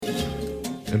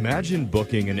Imagine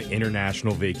booking an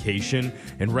international vacation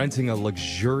and renting a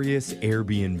luxurious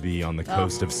Airbnb on the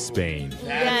coast of Spain.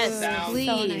 Yes, please.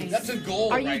 So nice. That's a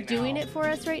goal. Are you right doing now. it for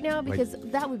us right now? Because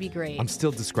that would be great. I'm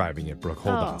still describing it, Brooke.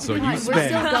 Hold on. So God, you we're spend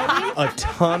still going? a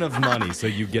ton of money so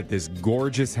you get this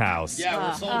gorgeous house Yeah,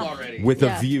 we're sold already. with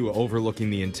Yeah. a view overlooking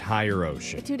the entire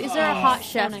ocean. Dude, is there a hot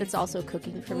chef nice. that's also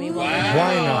cooking for me? Wow.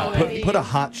 Why not? Already. Put a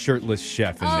hot shirtless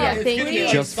chef in yeah, there. thank It's gonna be you.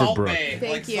 like Just for Salt Brooke. Bay,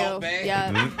 Thank like you. Salt Bay.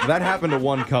 Yeah. That happened to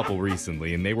one couple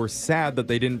recently, and they were sad that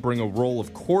they didn't bring a roll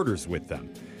of quarters with them.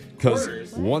 Because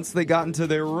Quarters? once they got into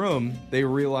their room, they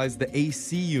realized the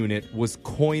AC unit was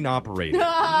coin operated.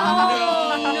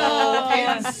 No,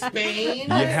 in Spain.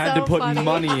 You had to so put funny.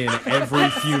 money in every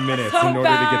few minutes in order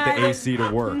to get the AC to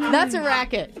work. That's a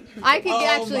racket. I could Oh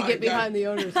actually my get God. behind the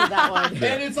owners for that one.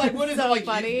 And it's like, what is So it, like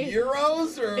funny.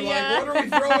 euros? Or like, Yeah. what are we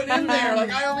throwing in there? Like,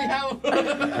 I only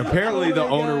have... Apparently, the Oh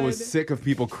my owner God. was sick of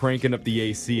people cranking up the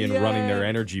AC and running their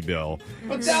energy bill.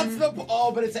 But that's the...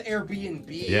 Oh, but it's an Airbnb.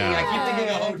 Yeah. I keep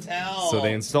thinking a hotel. So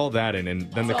they installed that in,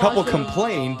 and then the couple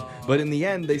complained, but in the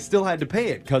end, they still had to pay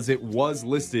it because it was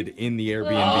listed in the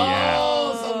Airbnb app.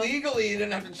 Oh, so legally you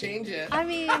didn't have to change it. I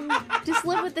mean, just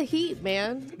live with the heat,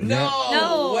 man.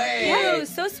 No way. Yeah, it was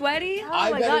so sweaty. Oh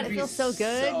I my bet God, it'd it be feels so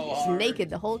good. so Just hard. naked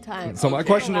the whole time. So my Okay.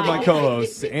 question to my Wow.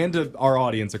 co-hosts and to our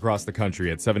audience across the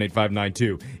country at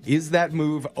 78592, is that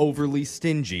move overly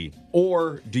stingy,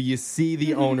 or do you see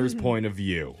the owner's point of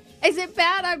view? Is it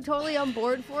bad? I'm totally on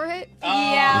board for it. Yeah,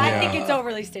 I Yeah. think it's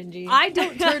overly stingy. I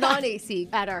don't turn on AC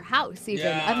at our house even.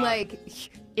 Yeah. I'm like,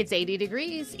 it's 80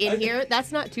 degrees in here.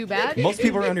 That's not too bad. Most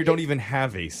people around here don't even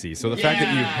have AC, so the fact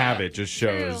that you Yeah. have it just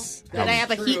shows That I how...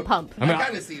 have a True. heat pump. I mean, I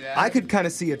kind of see that. I could kind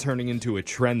of see it turning into a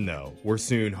trend, though, where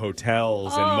soon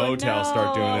hotels and Oh, motels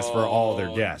start doing this for all their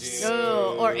Oh, guests. dude.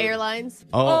 Oh, or airlines.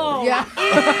 Oh, Yeah.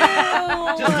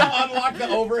 Just to unlock the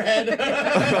overhead.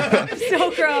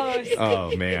 so gross.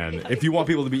 Oh, man. If you want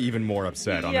people to be even more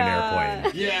upset on Yeah. an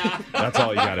airplane, Yeah. that's all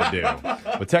you got to do.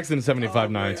 But text in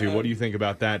 78592, what do you think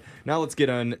about that? Now let's get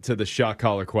on to the shot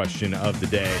collar question of the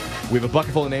day. We have a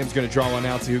bucket full of names, going to draw one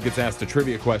out, see who gets asked a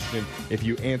trivia question. If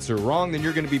you answer wrong, then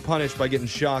you're going to be punished by getting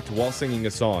shocked while singing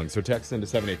a song. So text into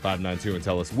 78592 and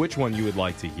tell us which one you would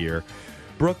like to hear.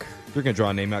 Brooke, you're going to draw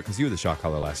a name out because you were the shot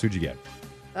caller last. Who'd you get?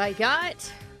 I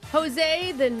got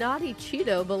Jose the Naughty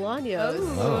Cheeto Bolaños.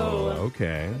 Oh,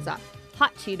 okay. It's a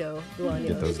hot Cheeto Bolaños.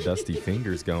 Get those dusty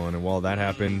fingers going. And while that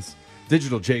happens,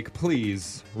 Digital Jake,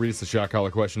 please read us the shot collar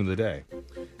question of the day.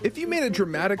 If you made a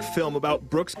dramatic film about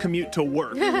Brooke's commute to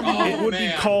work, Oh, it would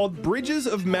man. be called Bridges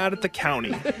of Mad at the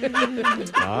County.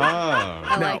 Ah.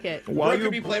 I Now, like it. While Brooke you,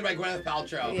 could be played by Gwyneth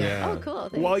Paltrow. Yeah. Oh, cool.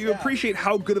 Thanks. while you appreciate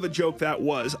how good of a joke that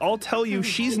was, I'll tell you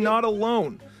she's not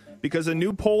alone. Because a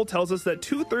new poll tells us that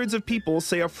 2/3 of people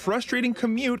say a frustrating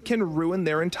commute can ruin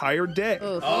their entire day.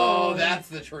 Oh, that's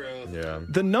the truth. Yeah.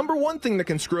 The number one thing that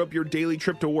can screw up your daily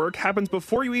trip to work happens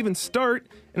before you even start,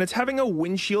 and it's having a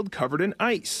windshield covered in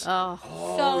ice.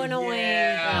 So annoying.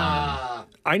 Yeah.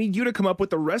 I need you to come up with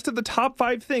the rest of the top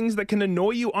 5 things that can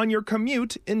annoy you on your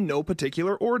commute in no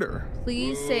particular order.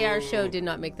 Please say our show did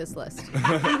not make this list.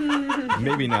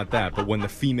 Maybe not that, but when the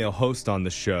female host on the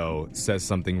show says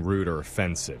something rude or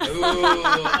offensive. Ooh,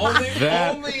 only,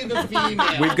 That- only the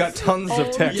female. We've got tons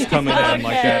of texts coming in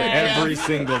like that every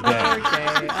single day.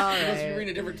 Okay, all Unless you right. read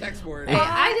a different text word. Hey,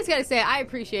 I just gotta say, I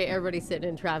appreciate everybody sitting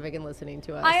in traffic and listening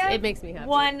to us. I have It makes me happy.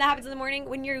 one that happens in the morning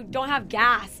when you don't have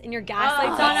gas and your gas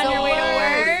lights on that's on your the way to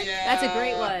worst. work. Yeah. That's a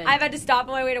great one. I've had to stop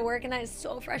on my way to work, and that is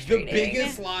so The frustrating.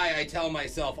 biggest lie I tell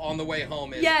myself on the way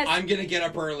home is Yes. I'm gonna get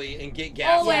up early and get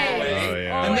gas on the Always. way. Oh,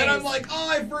 yeah. And then I'm Always. like, oh,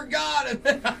 I forgot. And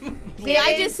then I'm See, I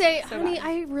It just is say, so honey, bad.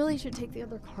 I really should take the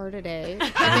other car today. And then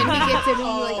he gets in and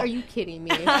he's like, are you kidding me?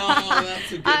 oh,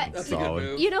 that's a good, that's a good Solid.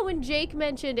 move. You know, when Jake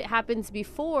mentioned it happens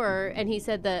before and he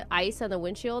said the ice on the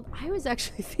windshield, I was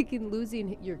actually thinking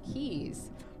losing your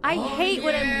keys. I Oh, hate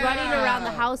when I'm running around the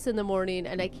yeah. house in the morning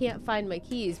and I can't find my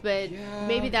keys, but Yeah.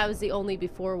 maybe that was the only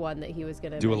before one that he was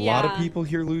going to Do a lot of Yeah. people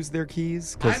here lose their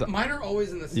keys? 'Cause Mine are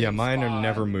always in the same yeah, mine are spot.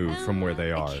 never moved from where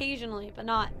they are. Occasionally, but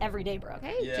not every day, Brooke.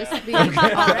 Hey, Yeah. just be She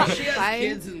has fine.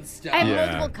 kids and stuff. I have Yeah.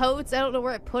 multiple coats. I don't know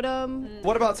where I put them.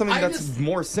 What about something I that's just-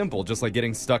 more simple, just like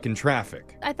getting stuck in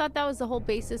traffic? I thought that was the whole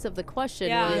basis of the question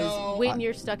Yeah. was No, when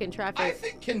you're stuck in I traffic.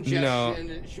 think congestion No.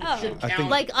 should, Oh. should I count. think-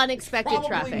 Like unexpected Probably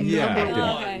traffic. Yeah. number Okay.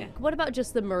 one. Okay. What about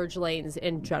just the merge lanes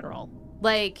in general?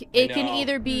 Like, it can know.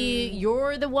 either be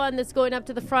you're the one that's going up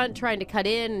to the front trying to cut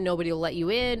in and nobody will let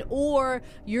you in, or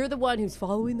you're the one who's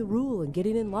following the rule and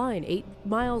getting in line 8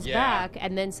 miles back,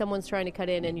 and then someone's trying to cut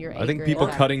in and you're I think angry people at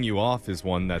them. cutting you off is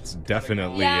one that's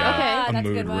definitely Yeah, okay. a that's a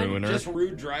mood good one. ruiner. Just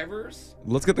rude drivers?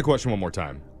 Let's get the question one more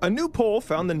time. A new poll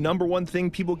found the number one thing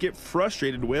people get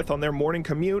frustrated with on their morning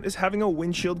commute is having a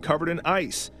windshield covered in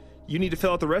ice. You need to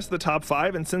fill out the rest of the top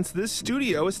 5, and since this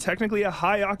studio is technically a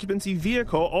high occupancy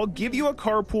vehicle, I'll give you a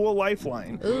carpool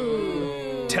lifeline.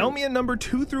 Ooh. Tell me a number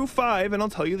 2 through 5, and I'll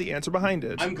tell you the answer behind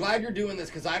it. I'm glad you're doing this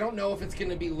because I don't know if it's going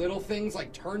to be little things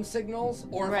like turn signals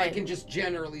or if I Right. can just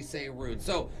generally say rude.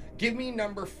 So give me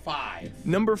number 5.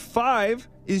 Number 5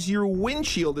 is your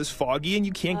windshield is foggy and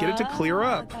you can't get it to clear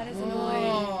up. That is annoying.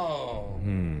 Oh.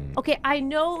 Okay, I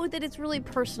know that it's really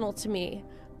personal to me,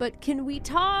 but can we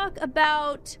talk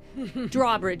about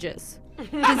drawbridges? Does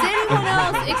anyone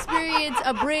else experience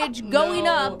a bridge going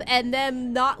No. up and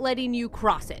them not letting you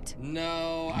cross it?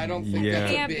 No, I don't think Yeah.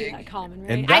 that's a Can't be big... that common, right?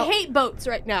 And I that- hate boats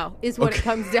right now, is what it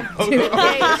comes down to.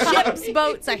 Okay? Ships,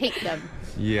 boats, I hate them.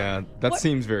 Yeah, that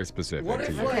seems very specific What to if,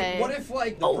 you. like, Okay. what if,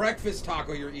 like, the breakfast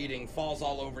taco you're eating falls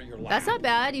all over your lap? That's not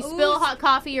bad. You spill hot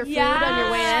coffee or food on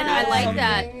your way in. I like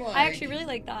that. Something I actually really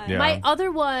like that. Yeah. My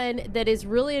other one that is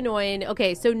really annoying,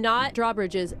 okay, so not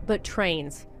drawbridges, but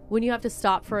trains. When you have to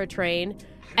stop for a train,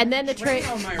 and then the train.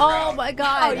 on my Oh route. my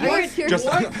God. Oh, Are you serious?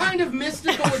 What kind of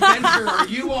mystical adventure are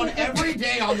you on every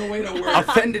day on the way to work?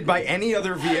 Offended by any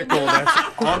other vehicle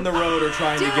that's on the road or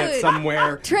trying to get Dude,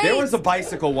 somewhere. trains- There was a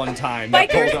bicycle one time that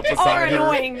Bikers pulled up are beside her.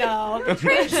 annoying, though.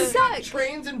 Trains suck.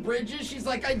 Trains and bridges. She's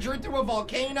like, I drew through a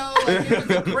volcano. Like, it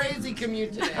was a crazy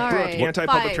commute today. All right.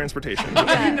 Anti-public Fine. transportation.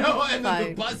 I know, and then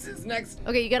Fine. the buses next.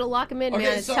 Okay, you gotta lock them in, man.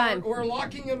 Okay, It's so time. we're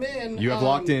locking them in. You have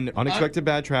locked in unexpected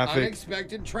bad traffic.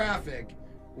 Unexpected traffic,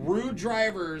 rude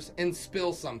drivers, and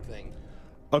spill something.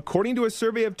 According to a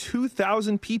survey of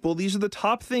 2,000 people, these are the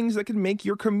top things that can make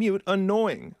your commute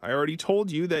annoying. I already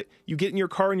told you that you get in your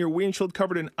car and your windshield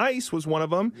covered in ice was one of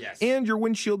them. Yes. And your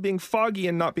windshield being foggy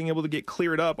and not being able to get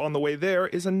cleared up on the way there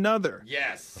is another.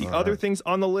 Yes. The other things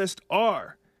on the list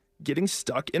are getting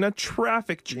stuck in a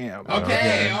traffic jam.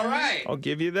 Okay, all right. I'll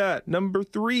give you that. Number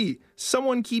 3,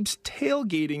 someone keeps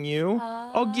tailgating you.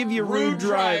 I'll give you rude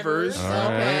drivers.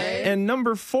 Okay. And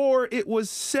number 4, it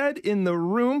was said in the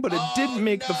room, but it didn't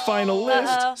make the final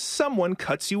list. Someone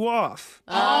cuts you off.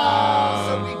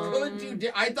 So we could do.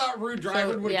 I thought rude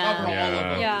driver would yeah. cover all of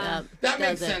them. Yeah. Yep, That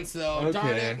makes doesn't. sense, though. Darn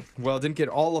Okay. it. Well, didn't get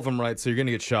all of them right, so you're going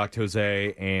to get shocked,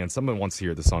 Jose. And someone wants to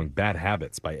hear the song Bad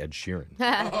Habits by Ed Sheeran.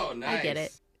 Oh, nice. I get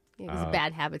it. It's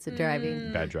bad habits of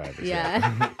driving. Bad drivers.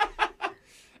 Yeah.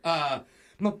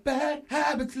 My bad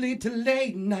habits lead to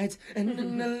late nights and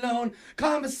alone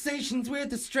conversations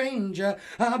with a stranger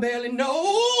I barely know.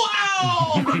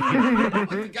 Ow! Like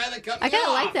the guy that cut me I kind of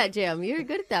off. like that, Jim. You're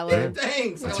good at that one.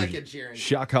 Thanks. I like it, Sheeran.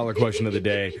 Shock collar question of the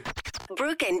day.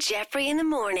 Brooke and Jeffrey in the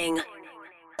morning.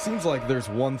 Seems like there's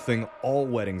one thing all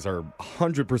weddings are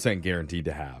 100% guaranteed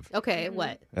to have. Okay,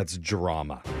 what? That's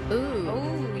drama. Ooh.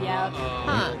 Ooh, yeah.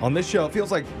 Huh. On this show, it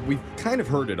feels like we've kind of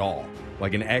heard it all.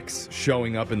 Like an ex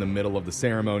showing up in the middle of the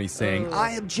ceremony saying,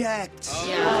 I object.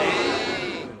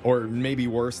 Or maybe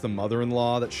worse, the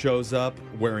mother-in-law that shows up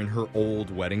wearing her old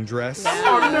wedding dress.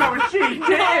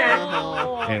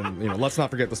 And, let's not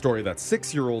forget the story of that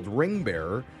 6-year-old ring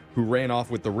bearer who ran off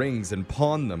with the rings and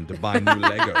pawned them to buy new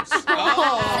Legos.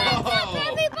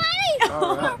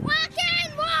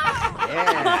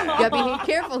 You gotta be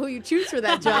careful who you choose for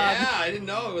that job. Yeah, I didn't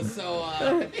know it was so.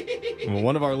 Well,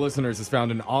 one of our listeners has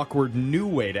found an awkward new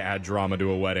way to add drama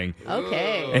to a wedding.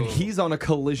 Okay. And he's on a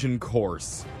collision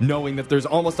course, knowing that there's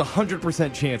almost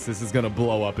 100% chance this is going to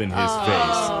blow up in his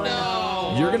face.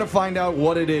 No. You're going to find out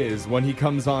what it is when he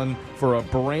comes on for a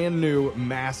brand new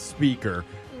mass speaker.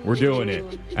 We're doing it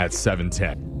at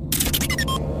 7:10.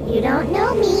 You don't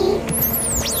know me.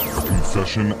 A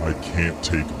confession I can't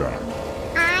take back.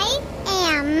 I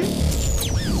am.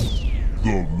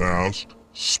 The Masked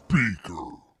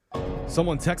Speaker.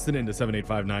 Someone texted into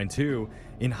 78592.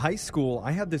 In high school,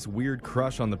 I had this weird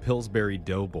crush on the Pillsbury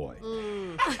Doughboy.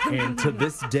 And to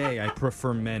this day, I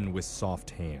prefer men with soft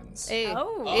hands. Hey,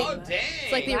 Oh, dang.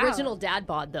 it's like the Wow. original dad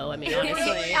bod, though. I mean, honestly,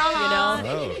 you Uh-huh. know.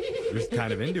 Oh, you're just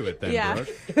kind of into it then, Yeah. Brooke.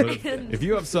 But if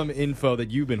you have some info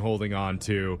that you've been holding on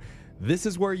to, this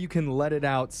is where you can let it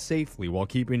out safely while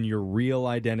keeping your real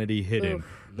identity hidden.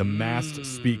 The Masked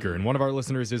Speaker. And one of our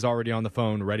listeners is already on the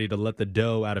phone, ready to let the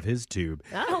dough out of his tube.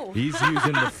 Oh. He's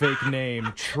using the fake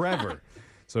name, Trevor.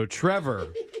 So, Trevor,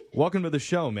 welcome to the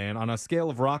show, man. On a scale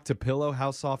of rock to pillow,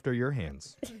 how soft are your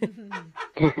hands?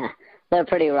 They're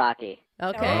pretty rocky.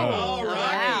 Okay. Oh. All right.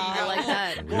 I like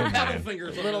that. Real Paddle man.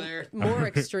 fingers A over little there. more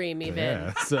extreme, even.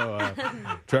 Yeah. So,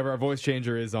 Trevor, our voice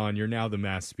changer is on. You're now the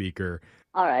mass speaker.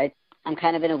 All right. I'm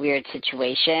kind of in a weird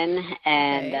situation,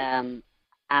 and Okay.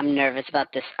 I'm nervous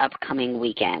about this upcoming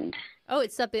weekend. Oh,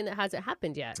 it's something that hasn't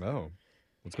happened yet. Oh,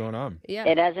 what's going on? Yeah.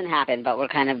 It hasn't happened, but we're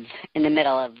kind of in the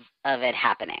middle of it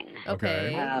happening.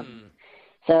 Okay.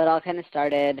 So it all kind of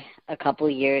started a couple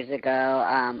years ago.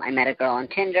 I met a girl on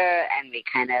Tinder, and we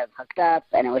kind of hooked up,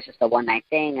 and it was just a one-night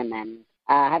thing, and then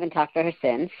I haven't talked to her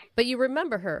since. But you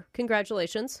remember her.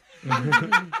 Congratulations.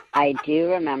 I do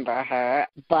remember her,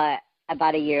 but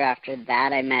about a year after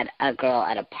that, I met a girl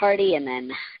at a party, and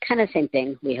then kind of same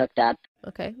thing. We hooked up.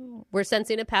 Okay. We're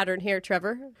sensing a pattern here,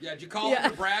 Trevor. Yeah, did you call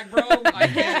him to brag, bro? I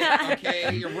get it.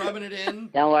 Okay, you're rubbing it in.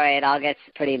 Don't worry, it all gets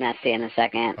pretty messy in a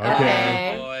second.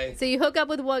 Okay. Oh, boy. So you hook up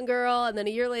with one girl, and then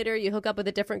a year later, you hook up with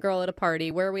a different girl at a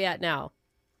party. Where are we at now?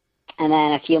 And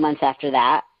then a few months after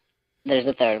that, there's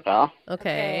a third girl.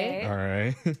 Okay. All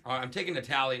right. All right, I'm taking a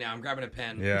tally now. I'm grabbing a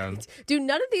pen. Yeah. Do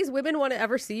none of these women want to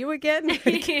ever see you again?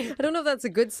 I don't know if that's a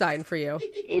good sign for you.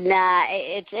 Nah,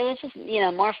 it was just,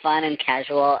 more fun and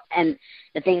casual. And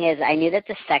the thing is, I knew that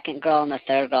the second girl and the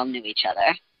third girl knew each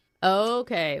other.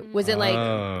 Okay. Was it like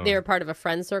Oh. they were part of a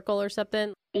friend circle or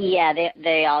something? Yeah,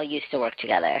 they all used to work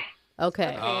together.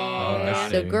 Okay. Oh, I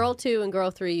got So see. girl 2 and girl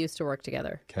 3 used to work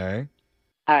together. Okay.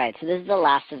 All right, so this is the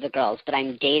last of the girls, but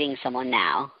I'm dating someone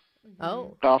now.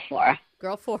 Oh, Girl 4.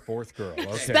 girl 4. Fourth girl. Okay.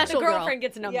 The Special girl. girlfriend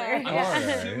gets a number. Yeah. All right.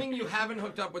 Assuming you haven't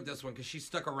hooked up with this one because she's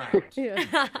stuck around.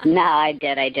 Yeah. No, I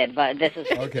did, but this is,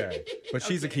 Okay. But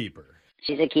she's a keeper.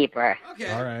 she's a keeper.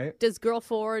 Okay. All right. Does girl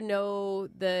 4 know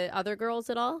the other girls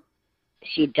at all?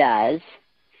 She does,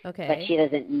 Okay. but she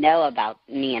doesn't know about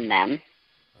me and them.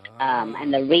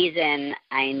 And the reason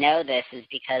I know this is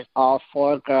because all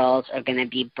 4 girls are going to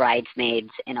be bridesmaids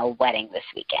in a wedding this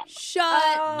weekend. Shut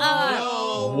up.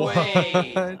 No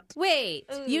way. What? Wait,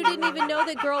 you didn't even know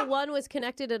that girl 1 was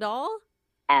connected at all?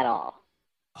 At all.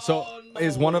 So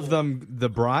is one of them the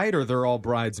bride or they're all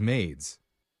bridesmaids?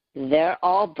 They're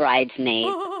all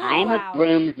bridesmaids. I'm a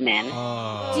groomsman.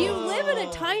 Oh. Do you live in a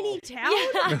tiny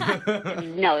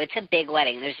town? No, it's a big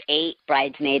wedding. There's 8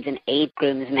 bridesmaids and 8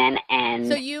 groomsmen, and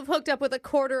So you've hooked up with a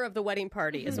quarter of the wedding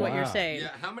party, is what you're Wow. saying. Yeah,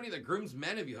 how many of the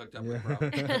groomsmen have you hooked up with, bro?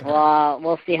 well,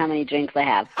 we'll see how many drinks I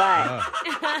have.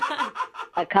 But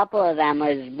a couple of them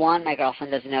was one, my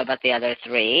girlfriend doesn't know about the other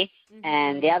 3.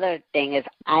 And the other thing is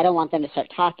I don't want them to start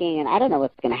talking, and I don't know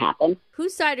what's going to happen.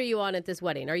 Whose side are you on at this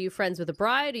wedding? Are you friends with the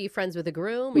bride? Are you friends with the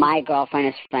groom? My girlfriend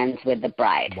is friends with the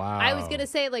bride. Wow. I was going to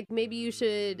say, like, maybe you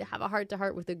should have a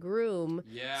heart-to-heart with the groom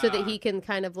so that he can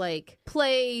kind of, like,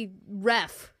 play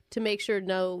ref to make sure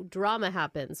no drama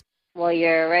happens. Well,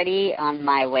 you're already on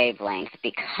my wavelength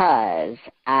because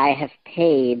I have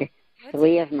paid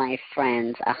 3 of my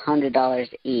friends $100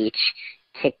 each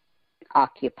to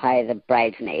occupy the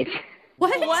bridesmaids.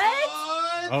 What?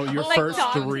 Oh, your Like first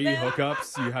dogs 3 then?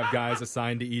 hookups, you have guys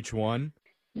assigned to each one?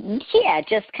 Yeah,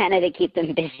 just kind of to keep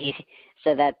them busy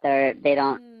so that they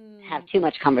don't have too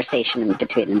much conversation in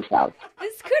between themselves.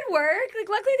 This could work. Like,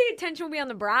 luckily the attention will be on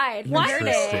the bride.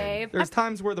 Interesting. There's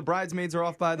times where the bridesmaids are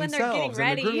off by When they're themselves getting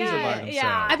and the ready, grooms are by yeah, themselves.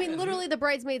 yeah. I mean, literally, the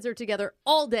bridesmaids are together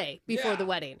all day before the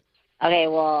wedding. Okay,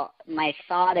 well, my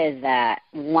thought is that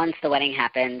once the wedding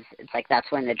happens, it's like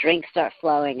that's when the drinks start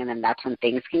flowing, and then that's when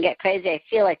things can get crazy. I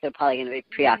feel like they're probably going to be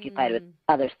preoccupied with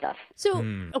other stuff. So,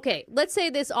 okay, let's say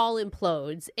this all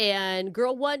implodes and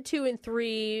girl 1, 2, and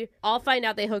 3 all find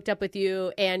out they hooked up with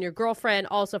you and your girlfriend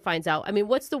also finds out. I mean,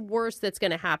 what's the worst that's going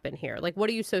to happen here? Like,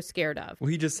 what are you so scared of? Well,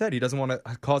 he just said he doesn't want to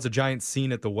cause a giant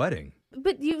scene at the wedding.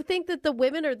 But you think that the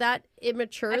women are that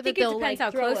immature I that think it they'll depends like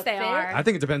how throw close a they fit? are. I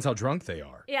think it depends how drunk they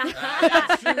are. Yeah.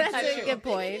 That's a good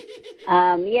point. Yeah,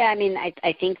 I mean,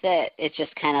 I think that it's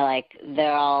just kind of like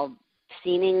they're all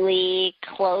seemingly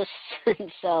close,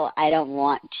 so I don't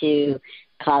want to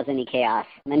cause any chaos.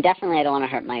 And definitely I don't want to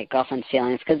hurt my girlfriend's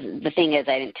feelings because the thing is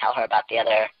I didn't tell her about the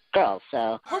other girls,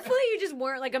 so... Hopefully you just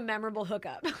weren't like a memorable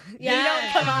hookup. Yeah. You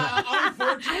don't come up.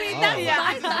 Unfortunately. That's Oh.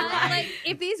 my thought. Like,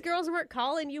 if these girls weren't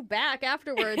calling you back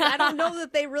afterwards, I don't know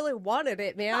that they really wanted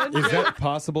it, man. Is that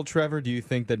possible, Trevor? Do you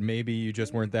think that maybe you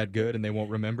just weren't that good and they won't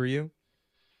remember you?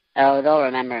 Oh, they'll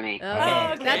remember me. Okay.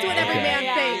 okay. That's what every man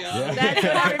Yeah. thinks. Yeah. That's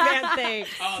what every man thinks.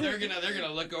 Oh, they're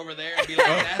gonna look over there and be like,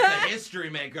 "That's a history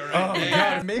maker right Oh, there."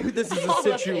 God. Maybe this is a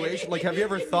situation. Like, have you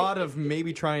ever thought of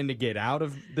maybe trying to get out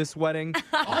of this wedding?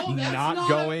 Oh, that's not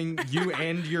going, you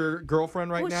and your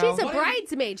girlfriend right Well, now? she's a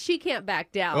bridesmaid. She can't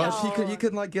back down. Well, you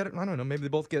could, like, get, I don't know, maybe they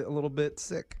both get a little bit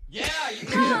sick. Yeah, you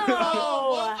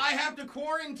well, I have to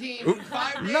quarantine for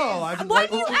 5 days. No, I just Why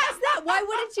do you ask that? Why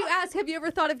wouldn't you ask? Have you ever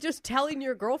thought of just telling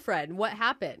your girlfriend what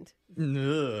happened?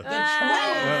 Ugh.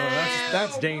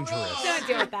 That's dangerous. Don't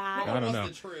do that. I don't know.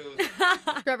 The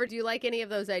truth. Trevor, do you like any of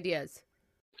those ideas?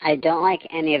 I don't like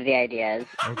any of the ideas.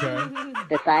 Okay.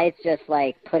 Besides just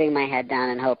like putting my head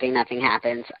down and hoping nothing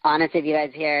happens. Honestly, if you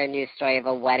guys hear a news story of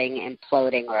a wedding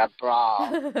imploding or a brawl,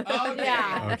 Oh,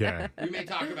 Yeah. Okay. We may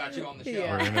talk about you on the show.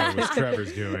 Yeah. I know what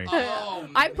Trevor's doing. Oh,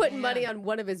 I'm putting man. money on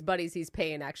one of his buddies he's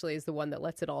paying, actually, is the one that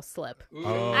lets it all slip.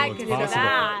 Oh, I it's can see possible.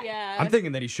 that. Yeah. I'm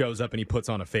thinking that he shows up and he puts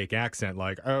on a fake accent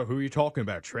like, oh, who are you talking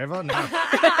about, Trevor? No.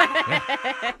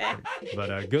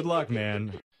 But good luck,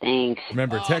 man. thanks.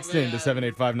 Remember, text in to man.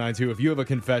 78592 if you have a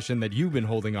confession that you've been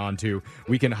holding on to.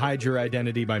 We can hide your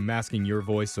identity by masking your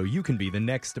voice so you can be the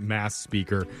next mass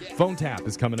speaker. Phone tap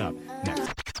is coming up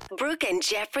next. Brooke and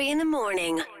Jeffrey in the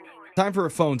morning. Time for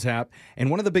a phone tap. And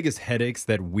one of the biggest headaches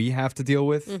that we have to deal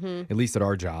with, at least at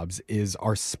our jobs, is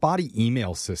our spotty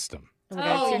email system.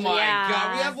 Oh my Yeah.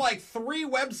 God. We have like 3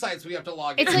 websites we have to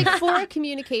log It's into. like for a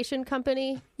communication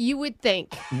company, you would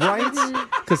think. Right?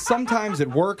 Because sometimes it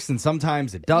works and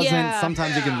sometimes it doesn't. Yeah.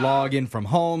 Sometimes you can log in from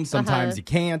home. Sometimes you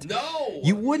can't. No.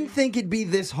 You wouldn't think it'd be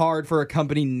this hard for a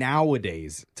company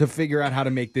nowadays to figure out how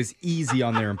to make this easy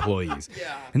on their employees.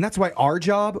 Yeah. And that's why our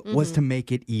job was to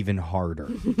make it even harder.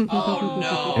 Oh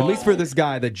no. At least for this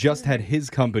guy that just had his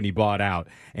company bought out.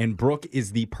 And Brooke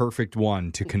is the perfect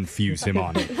one to confuse him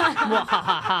on it.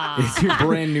 It's your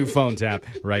brand new phone tap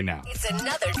right now. It's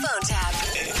another phone tap.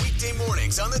 Weekday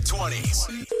mornings on the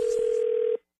 20s.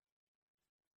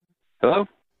 Hello?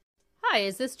 Hi,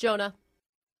 is this Jonah?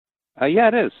 Yeah,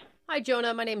 it is. Hi,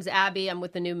 Jonah. My name's Abby. I'm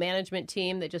with the new management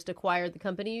team that just acquired the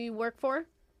company you work for.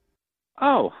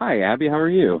 Oh, hi, Abby. How are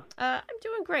you? I'm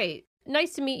doing great.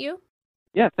 Nice to meet you.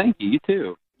 Yeah, thank you. You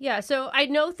too. Yeah, so I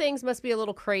know things must be a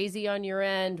little crazy on your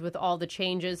end with all the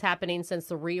changes happening since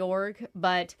the reorg,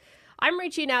 but I'm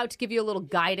reaching out to give you a little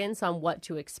guidance on what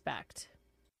to expect.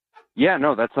 Yeah,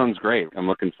 no, that sounds great. I'm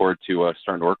looking forward to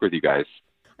starting to work with you guys.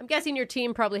 I'm guessing your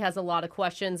team probably has a lot of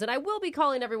questions, and I will be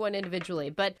calling everyone individually,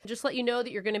 but just let you know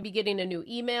that you're going to be getting a new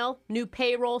email, new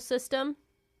payroll system.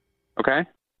 Okay,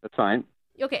 that's fine.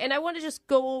 Okay, and I want to just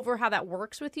go over how that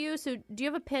works with you. So do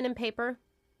you have a pen and paper?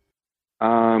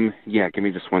 Yeah, give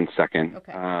me just 1 second.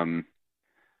 Okay.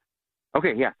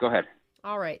 Okay, yeah, go ahead.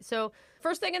 All right. So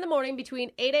first thing in the morning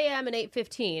between 8 a.m. and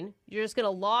 8:15, you're just going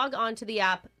to log onto the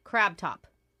app CrabTop.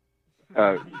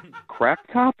 Crap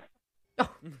top? Oh,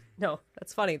 no,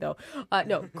 that's funny, though.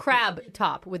 No,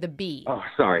 CrabTop with a B. Oh,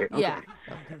 sorry. Okay. Yeah.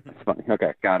 That's funny.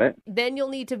 Okay, got it. Then you'll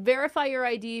need to verify your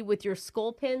ID with your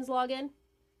Skullpins login.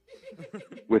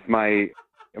 With my,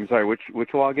 I'm sorry, which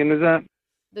login is that?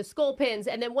 The Skullpins.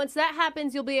 And then once that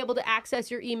happens, you'll be able to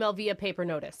access your email via paper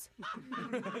notice.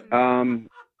 Am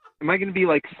I going to be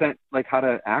like sent like how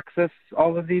to access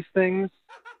all of these things?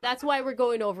 That's why we're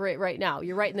going over it right now.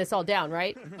 You're writing this all down,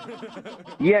 right?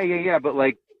 Yeah. But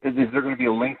like, is there going to be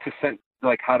a link to send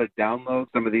like how to download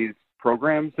some of these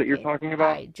programs that you're talking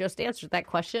about? I just answered that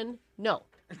question. No.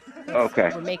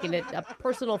 Okay. We're making it a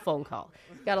personal phone call.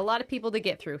 Got a lot of people to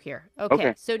get through here.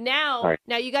 Okay. So now, All right.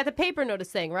 now you got the paper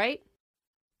notice thing, right?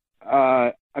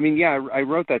 I mean, yeah, I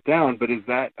wrote that down, but is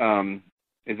that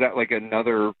like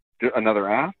another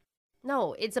app?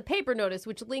 No, it's a paper notice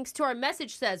which links to our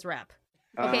message says rep.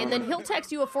 Okay, and then he'll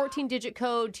text you a 14-digit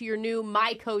code to your new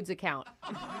My Codes account.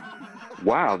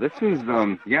 Wow, this is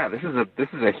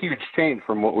a huge change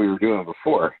from what we were doing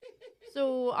before.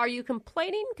 So, are you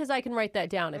complaining? Because I can write that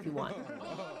down if you want.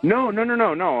 No.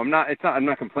 I'm not. I'm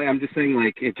not complaining. I'm just saying,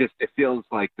 like, it feels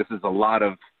like this is a lot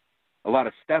of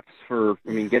steps for.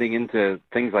 I mean, getting into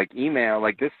things like email.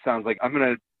 Like, this sounds like I'm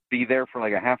gonna be there for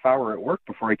like a half hour at work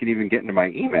before I can even get into my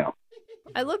email.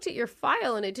 I looked at your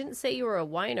file and it didn't say you were a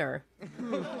whiner.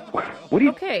 What do you?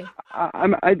 Okay.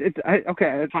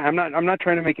 Okay, it's fine. I'm not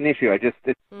trying to make an issue.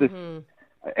 This.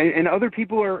 And other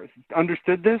people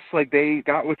understood this, like they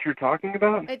got what you're talking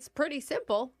about? It's pretty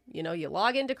simple. You know, you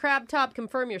log into CrabTop,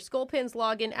 confirm your Skullpins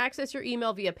login, access your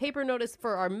email via paper notice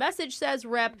for our message says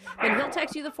rep, and he'll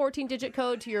text you the 14-digit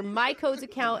code to your My Codes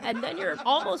account, and then you're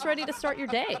almost ready to start your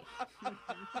day.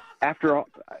 After all,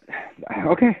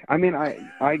 okay. I mean,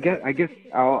 I guess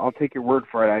I'll take your word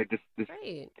for it. This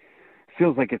Great.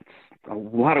 feels like it's a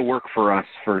lot of work for us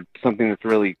for something that's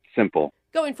really simple.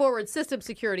 Going forward, system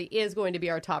security is going to be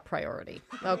our top priority,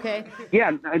 okay?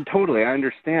 Yeah, totally. I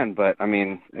understand, but I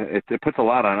mean, it puts a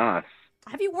lot on us.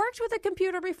 have you worked with a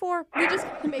computer before? We just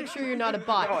want to make sure you're not a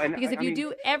bot. No, and because if I you mean-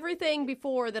 do everything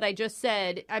before that I just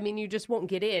said, I mean, you just won't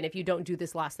get in if you don't do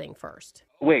this last thing first.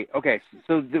 Wait, okay.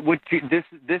 So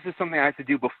this is something I have to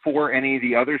do before any of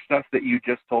the other stuff that you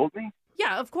just told me?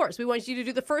 Yeah, of course. We want you to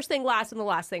do the first thing last and the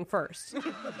last thing first.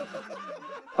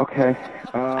 Okay.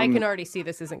 I can already see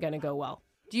this isn't going to go well.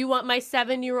 Do you want my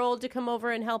 7-year-old to come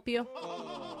over and help you?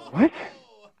 What?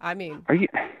 I mean, Are you?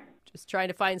 just trying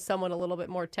to find someone a little bit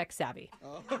more tech savvy.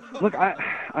 Look,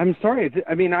 I'm sorry.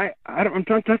 I mean, I'm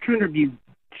not trying to be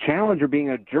challenged or being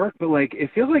a jerk, but like,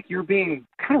 it feels like you're being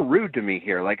kind of rude to me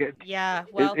here. Like, Yeah,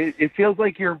 well, it feels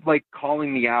like you're like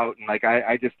calling me out, and like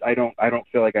I don't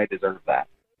feel like I deserve that.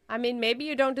 I mean, maybe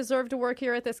you don't deserve to work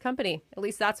here at this company. At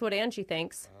least that's what Angie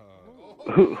thinks.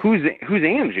 Who's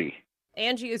Angie?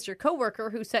 Angie is your coworker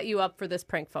who set you up for this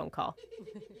prank phone call.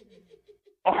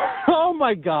 Oh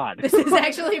my God! This is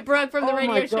actually Brooke from the Oh my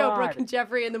radio show, God. Brooke and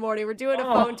Jeffrey in the morning. We're doing a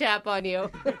phone tap on you.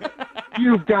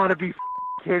 You've got to be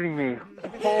kidding me!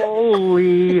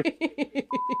 Holy!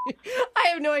 I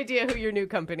have no idea who your new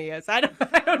company is. I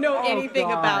don't know anything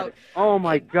God. about Oh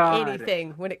my God!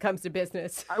 anything when it comes to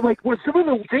business. Like, what some of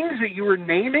the things that you were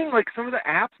naming, like some of the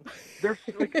apps, there's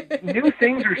like new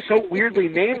things are so weirdly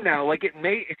named now. Like it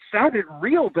sounded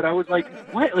real, but I was like,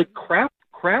 what? Like crab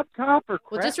top or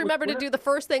crap? Well, just remember to do the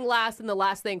first thing last and the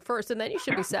last thing first, and then you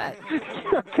should be set.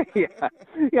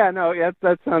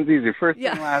 that sounds easy. First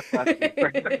Yeah. and last thing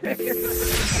first.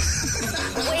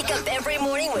 Wake up every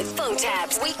morning with phone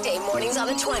taps. Weekday mornings on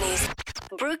the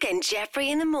 20s. Brooke and Jeffrey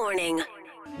in the morning.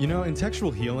 You know, in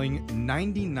textual healing,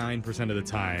 99% of the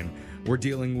time, we're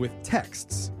dealing with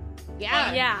texts.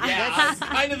 Yeah. Yeah,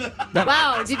 kind of the.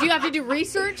 Wow. Did you have to do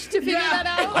research to figure that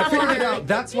out? I figured it out.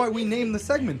 That's why we named the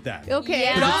segment that. Okay.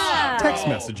 Yeah. Text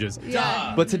messages.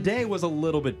 Yeah. But today was a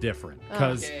little bit different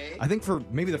because Okay. I think for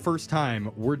maybe the first time,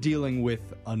 we're dealing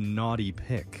with a naughty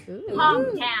pick.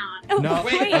 Hometown. No,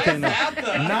 Wait, okay, what's no. that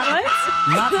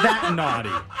though? Not that naughty.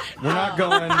 We're not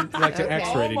going like to Okay.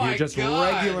 X-rated Oh here, my just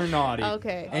God. regular naughty.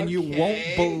 Okay. And you Okay.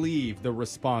 won't believe the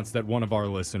response that one of our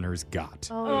listeners got.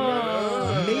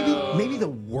 Oh, Maybe the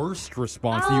worst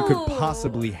response that you could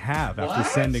possibly have after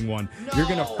sending one. You're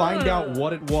going to find out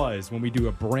what it was when we do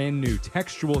a brand new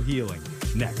textual healing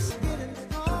next.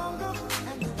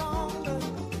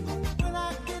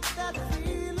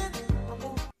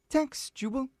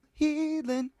 Textual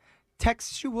healing,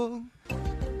 textual.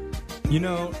 You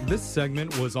know, this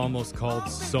segment was almost called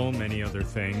so many other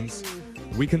things.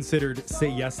 We considered Say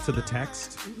Yes to the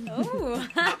Text. Ooh.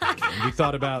 We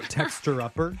thought about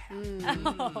Texter-Upper.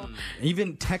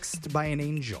 Even Text by an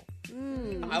Angel.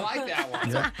 I like that one.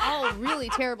 Yeah. all really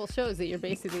terrible shows that you're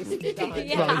basing these things on. Well,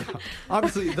 yeah.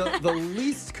 Obviously, the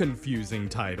least confusing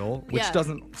title, which Yeah.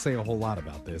 doesn't say a whole lot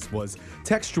about this, was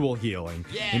Textual Healing.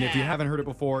 And if you Yeah. haven't heard it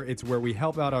before, it's where we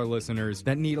help out our listeners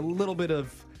that need a little bit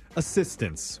of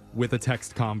assistance with a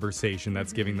text conversation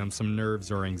that's giving them some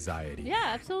nerves or anxiety. Yeah,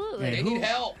 absolutely. And They need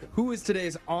help. Who is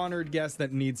today's honored guest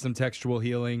that needs some textual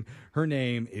healing? Her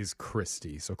name is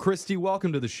Christy. So, Christy,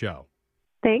 welcome to the show.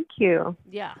 Thank you.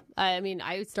 Yeah. I mean,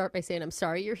 I would start by saying, I'm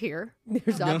sorry you're here.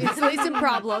 There's obviously some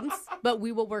problems, but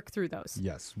we will work through those.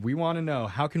 Yes, we want to know,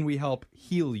 how can we help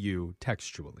heal you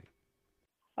textually?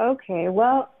 Okay,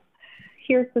 well,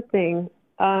 here's the thing.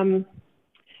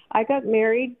 I got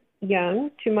married young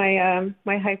to my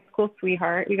my high school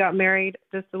sweetheart. We got married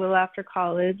just a little after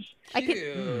college. I Cute.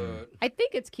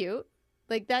 think it's cute.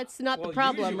 Like, that's not Well, the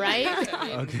problem, usually, right? I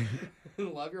mean, Okay.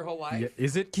 Love your whole life. Yeah,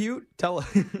 is it cute? Tell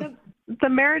us. The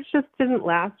marriage just didn't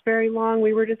last very long.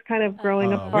 We were just kind of growing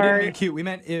We didn't apart. mean cute. We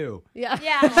meant ew. Yeah.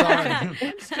 Yeah.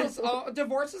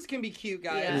 Divorces can be cute,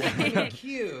 guys. Yeah. They can be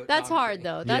cute. That's No, I'm hard, kidding.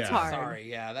 though. That's Yeah. hard. Sorry.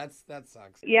 Yeah, that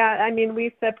sucks. Yeah, I mean,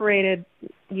 we separated,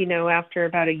 after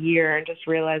about a year and just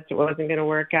realized it wasn't going to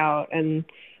work out. And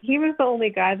he was the only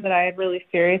guy that I had really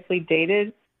seriously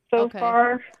dated so Okay.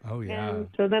 far. Oh, yeah. And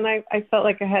so then I felt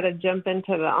like I had to jump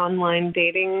into the online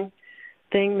dating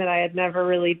thing that I had never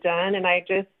really done. And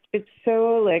it's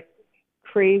so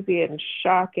crazy and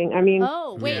shocking. I mean,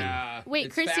 Oh, wait. Yeah. Wait,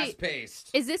 it's Chrissy,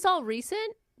 fast-paced. is this all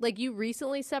recent? Like, you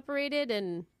recently separated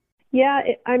and... yeah,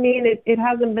 it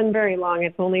hasn't been very long.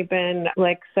 It's only been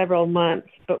several months,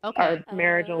 but Okay. our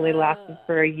marriage only lasted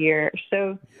for a year.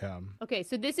 So Yeah. Okay,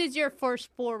 so this is your first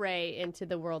foray into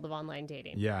the world of online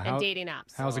dating. Yeah, And dating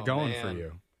apps. How's it Oh, going for man.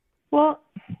 you? well,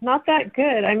 not that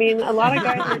good. I mean, a lot of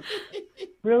guys are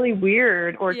really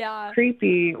weird or Yeah.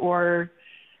 creepy or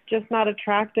just not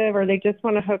attractive, or they just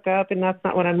want to hook up, and that's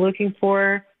not what I'm looking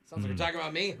for. Sounds like you're talking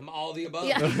about me. I'm all the above.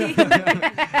 Yeah.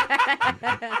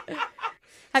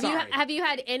 Sorry. Have you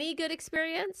had any good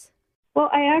experience? Well,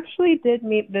 I actually did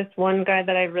meet this one guy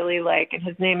that I really like, and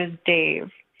his name is Dave.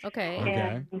 Okay.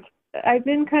 And I've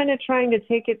been kind of trying to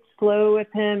take it slow with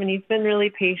him, and he's been really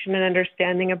patient and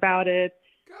understanding about it.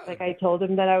 Like, I told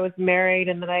him that I was married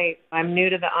and that I'm new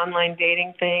to the online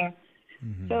dating thing.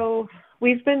 So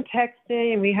we've been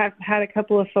texting, and we have had a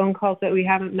couple of phone calls that we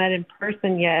haven't met in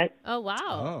person yet. Oh, wow.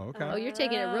 Oh, okay. Oh, you're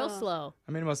taking it real slow.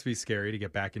 I mean, it must be scary to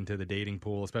get back into the dating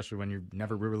pool, especially when you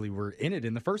never really were in it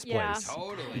in the first place.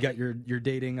 Totally. You got your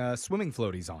dating swimming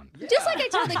floaties on. Just like I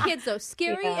tell the kids, though,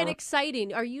 scary and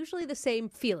exciting are usually the same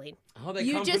feeling. Oh, they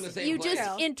you come just from the same you place.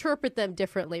 just interpret them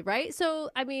differently, right? So,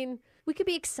 I mean, we could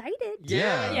be excited.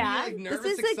 Yeah. Like, nervous,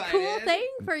 This is a cool excited. thing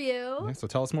for you. Yeah, so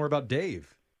tell us more about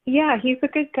Dave. Yeah, he's a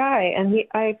good guy, and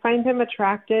I find him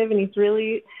attractive, and he's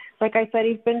really, like I said,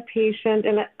 he's been patient,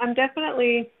 and I'm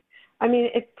definitely, I mean,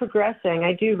 it's progressing.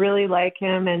 I do really like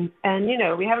him, and you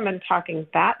know, we haven't been talking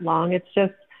that long. It's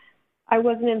just I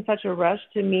wasn't in such a rush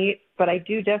to meet, but I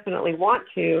do definitely want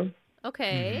to.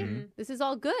 Okay. This is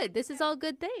all good. This is all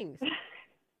good things.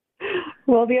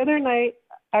 Well, the other night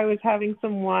I was having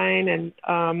some wine, and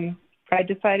I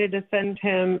decided to send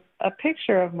him a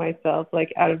picture of myself,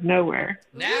 like out of nowhere.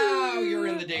 Now you're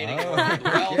in the dating world.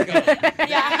 Welcome.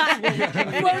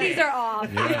 Floaties are off.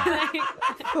 Yeah.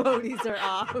 Floaties are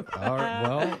off. All right,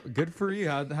 well, good for you.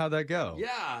 How'd that go?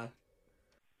 Yeah.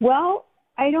 Well,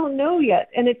 I don't know yet,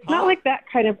 and it's not like that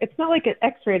kind of. It's not like an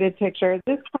X-rated picture. It's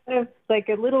just kind of like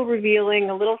a little revealing,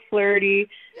 a little flirty.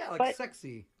 Yeah, like but,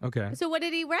 sexy. Okay. So what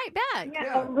did he write back?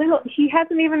 Yeah, a little. He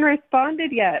hasn't even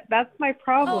responded yet. That's my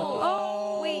problem.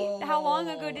 Oh, wait. How long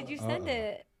ago did you send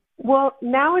it? Well,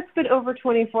 now it's been over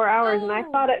 24 hours, and I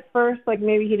thought at first, like,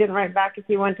 maybe he didn't write back because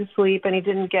he went to sleep and he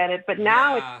didn't get it. But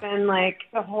now it's been, like,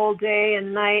 the whole day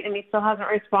and night, and he still hasn't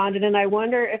responded. And I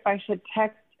wonder if I should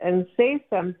text and say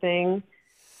something,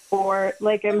 or,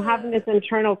 like, I'm having this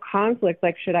internal conflict.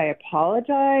 Like, should I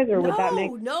apologize, or would that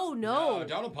make... No,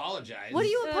 don't apologize. What are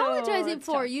you apologizing it's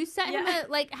for? tough. You sent him a,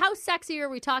 like, how sexy are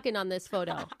we talking on this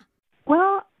photo?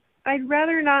 Well, I'd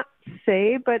rather not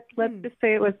say, but let's just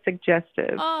say it was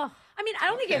suggestive. Oh, I mean, I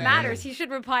don't think it matters. He should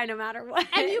reply no matter what.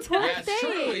 and you poor Yeah, it's true.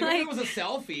 thing. Even if it was a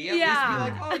selfie, at least be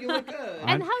like, oh, you look good.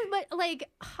 And how much, like,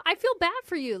 I feel bad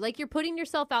for you. Like, you're putting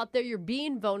yourself out there, you're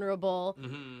being vulnerable,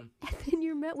 and then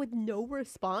you're met with no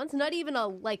response, not even a,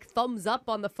 like, thumbs up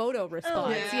on the photo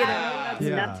response, you know? That's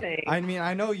nothing. I mean,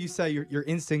 I know you say your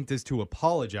instinct is to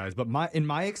apologize, but in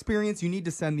my experience, you need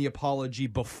to send the apology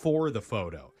before the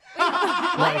photo.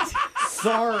 Like,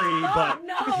 sorry, but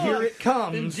here it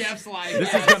comes. And Jeff's like,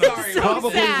 this is going sorry, to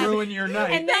probably sad. ruin your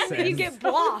night. And then you get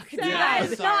blocked. Yeah,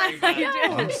 That's sorry, not how you do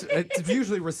I'm it. s- it's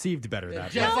usually received better that way.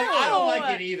 Jeff's like, I don't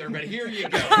like it either, but here you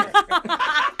go.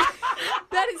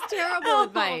 That is terrible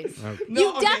advice. No, You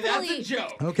okay, definitely- that's a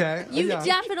joke. Okay. You yeah.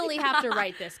 definitely have to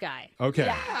write this guy. Okay.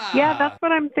 Yeah, that's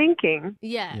what I'm thinking.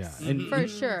 Yes, Yeah, and- for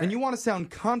sure. And you want to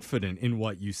sound confident in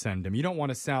what you send him. You don't want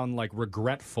to sound like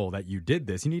regretful that you did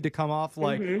this. You need to come off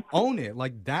like, own it.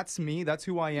 Like, that's me. That's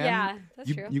who I am. Yeah, that's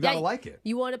you, true. You got to Yeah, like it.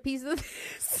 You want a piece of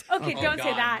this? Okay, Oh, don't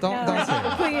say God. that. Don't no. say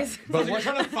that. Please. But You're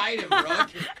trying to fight him, Brooke.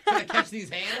 Trying to catch these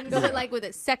hands? Go it like with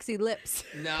its sexy lips.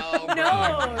 No,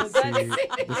 No. See,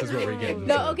 this is what we're getting.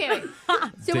 No, okay. Wait.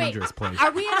 So wait, Dangerous place.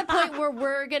 are we at a point where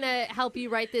we're gonna help you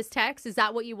write this text? Is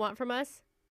that what you want from us?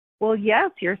 Well,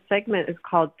 yes, your segment is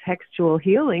called Textual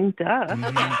Healing. Duh.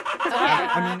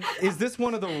 I mean, is this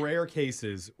one of the rare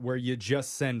cases where you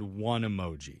just send one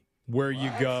emoji? Where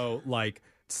you go like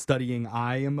studying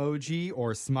eye emoji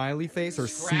or smiley face or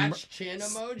Scratch chin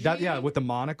emoji? Yeah, with the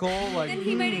monocle. Like, Then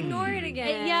he might ignore it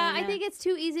again. Yeah, I think it's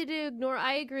too easy to ignore.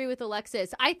 I agree with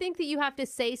Alexis. I think that you have to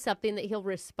say something that he'll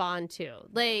respond to.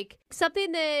 Like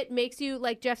something that makes you,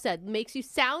 like Jeff said, makes you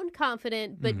sound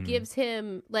confident, but gives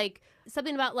him like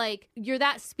something about like, you're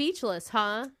that speechless,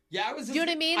 huh? Yeah, I was just, Do you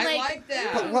know what I mean? I Like- like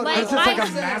that. What, Like, is this like a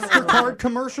I- MasterCard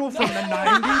commercial from the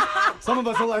 90s? Some of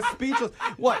us are less speechless.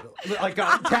 What? Like,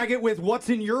 tag it with what's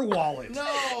in your wallet? No.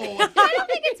 I don't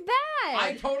think it's bad.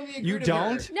 I totally agree You with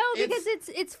don't? her. No, because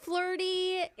it's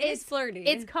flirty. It's flirty.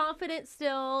 It's confident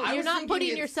still. I You're was not thinking putting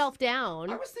it's- yourself down.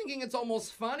 I was thinking it's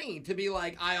almost funny to be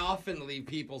like, I often leave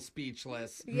people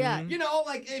speechless. Yeah. You know,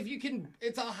 like if you can,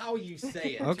 it's all how you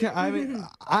say it. Okay, I mean,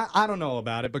 I don't know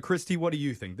about it, but Christy, what do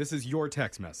you think? This is your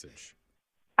text message.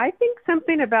 I think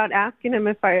something about asking him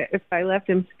if I left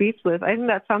him speechless. I think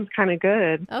that sounds kind of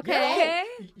good. Okay.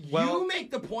 You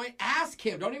make the point. Ask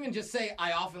him. Don't even just say,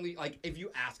 I often leave. Like, if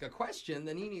you ask a question,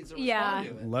 then he needs to respond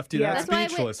to it. Left you Yeah. that That's why I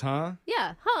went- speechless, huh?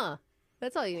 Yeah, huh?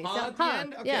 That's all you need. Huh So, at the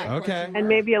end? Okay. Yeah. Okay. And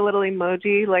maybe a little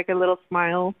emoji, like a little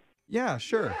smile. Yeah,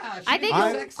 sure. I think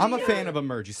I'm a fan of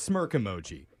emoji. Smirk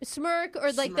emoji. smirk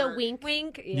or like the wink.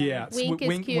 Wink. Yeah, Wink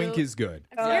is cute. wink is good.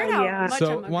 It's weird how yeah. much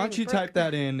So I'm why don't you agreeing with type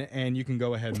that in and you can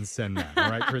go ahead and send that. All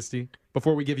right, Christy?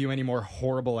 Before we give you any more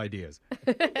horrible ideas.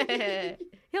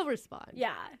 He'll respond.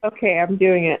 Yeah. Okay, I'm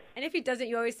doing it. And if he doesn't,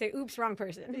 you always say, oops, wrong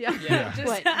person. Yeah. Yeah.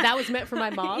 What? That was meant for my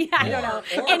mom? Yeah, I don't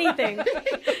know. Anything.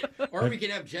 Or we can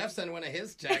have Jeff send one of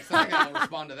his texts. I gotta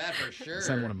respond to that for sure.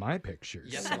 Send one of my pictures.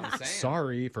 Yes, that's what I'm saying.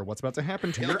 Sorry for what's about to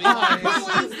happen to He'll your be like, eyes.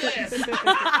 who is this?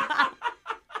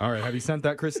 All right, have you sent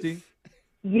that, Christy?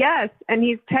 Yes, and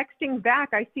he's texting back.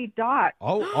 I see dots.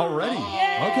 Oh, already?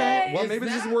 Yay! Okay. Well, Is maybe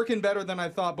this is that- working better than I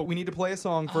thought, but we need to play a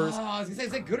song first. Oh, I was gonna say,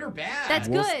 is it good or bad? That's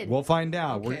good. We'll find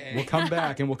out. Okay. We'll come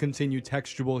back and we'll continue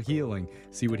textual healing.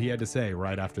 See what he had to say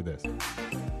right after this.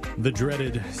 The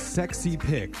dreaded sexy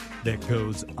pic that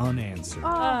goes unanswered.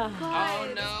 Oh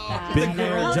no. Been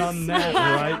there, done that,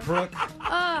 right, Brooke?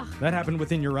 Ugh. That happened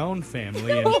within your own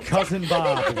family, and Cousin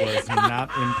Bob was not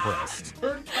impressed.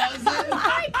 Her cousin?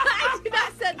 I did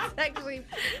not said sexually.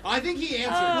 I think he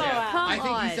answered, Jeff. come I think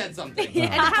on. he said something.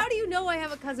 And how do you know I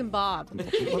have a cousin Bob?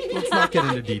 Let's not get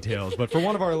into details, but for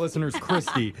one of our listeners,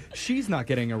 Christy, she's not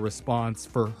getting a response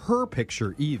for her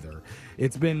picture either.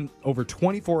 It's been over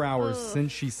 24 hours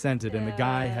since she sent it, and the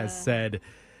guy has said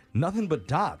nothing but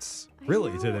dots,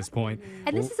 really, to this point.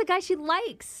 And this is a guy she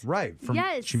likes. Right.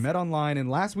 Yes. She met online, and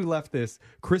last we left this,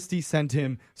 Christy sent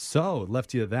him, so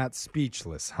left you that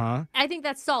speechless, huh? I think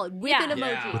that's solid. With Yeah. an emoji.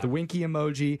 Yeah. With a winky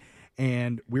emoji.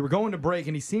 And we were going to break,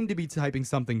 and he seemed to be typing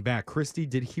something back. Christy,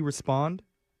 did he respond?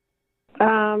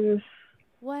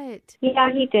 What?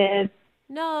 Yeah, he did.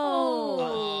 No.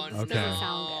 Oh, no. Okay.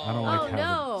 I don't Oh, like how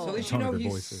no. So at the least you tone know of her he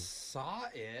voice is. saw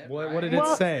it. What right? did it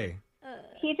say?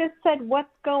 He just said, "What's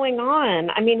going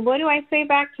on?" I mean, what do I say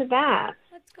back to that?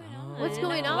 What's going on? What's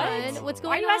going on? What's Why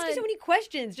are going you on? asking so many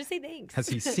questions? Just say thanks. Has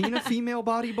he seen a female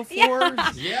body before?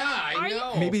 Yeah, I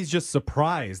know. Maybe he's just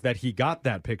surprised that he got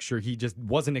that picture. He just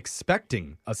wasn't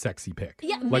expecting a sexy pic.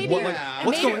 Yeah, Like, maybe.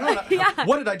 what's maybe- going on?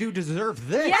 What did I do to deserve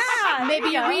this? Yeah. Maybe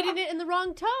there you're you go. reading it in the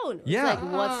wrong tone. It's Yeah. like,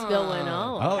 what's going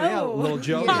on? Oh, yeah, Oh. little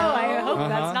joke. Oh, I hope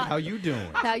that's not- How you doing?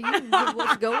 How you?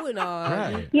 What's going on?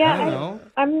 Right. Yeah, I don't know.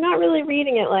 I'm not really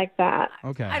reading it like that.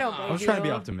 Okay. I don't I was believe trying to be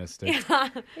you. optimistic. I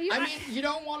mean, you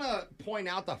don't want to point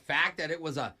out the fact that it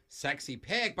was a sexy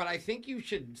pic, but I think you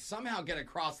should somehow get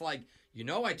across, like, you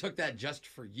know, I took that just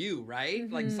for you, right?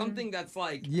 Like something that's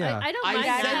like, Yeah. I don't I mind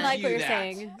Yeah, I said don't that. like you what you're that.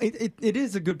 saying. It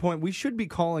is a good point. We should be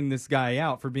calling this guy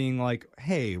out for being like,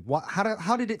 hey,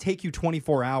 how did it take you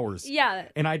 24 hours? Yeah,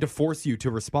 And I had to force you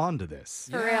to respond to this.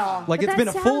 for real. Like, But it's that been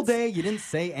a full sounds- day. You didn't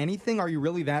say anything. Are you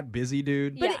really that busy,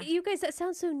 dude? But Yeah. you guys, that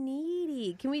sounds so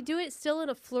needy. Can we do it still in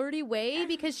a flirty way?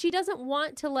 Because she doesn't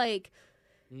want to, like,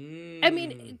 I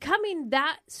mean, coming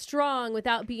that strong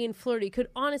without being flirty could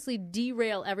honestly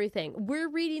derail everything. We're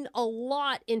reading a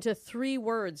lot into 3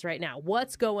 words right now.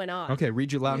 What's going on? Okay,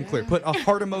 read you loud and clear. Put a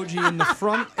heart emoji in the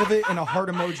front of it and a heart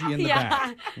emoji in the Yeah.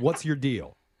 back. What's your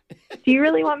deal? Do you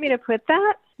really want me to put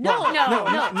that? No, No,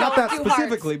 not don't that do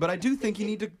specifically, but I do think you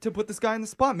need to put this guy in the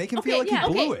spot. Make him feel like he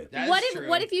blew it. That What is if true.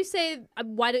 what if you say,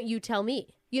 why don't you tell me?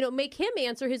 You know, make him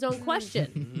answer his own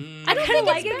question. I I don't kind of think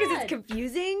like it it's because bad. it's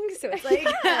confusing. So it's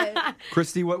like,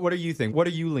 Christy, what do you think? What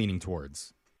are you leaning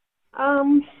towards?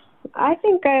 I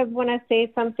think I want to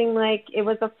say something like it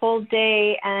was a full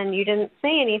day and you didn't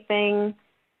say anything.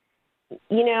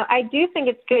 You know, I do think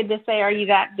it's good to say, "Are you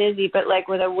that busy?" But like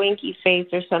with a winky face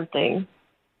or something.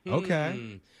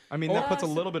 Okay. I mean, that puts a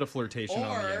little bit of flirtation on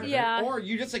the end of it. Yeah. Or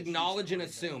you just acknowledge and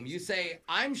assume. You say,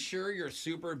 I'm sure you're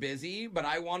super busy, but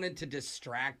I wanted to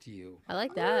distract you. I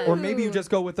like that. Or maybe you just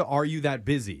go with the "Are you that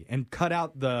busy?" and cut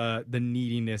out the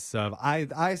neediness of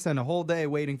I spent a whole day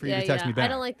waiting for you to text me back. I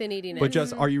don't like the neediness. But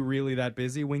just "Are you really that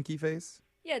busy?" winky face.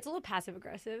 yeah, it's a little passive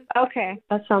aggressive. Okay,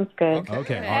 that sounds good.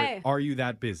 Okay. Hey. Are you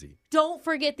that busy? Don't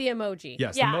forget the emoji.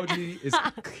 Yes, Yeah. emoji is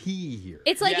key here.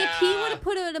 It's like if he Yeah. would have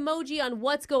put an emoji on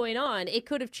what's going on, it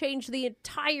could have changed the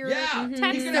entire Yeah. text You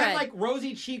could thread. have like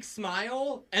rosy cheek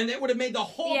smile, and it would have made the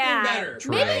whole Yeah. thing better.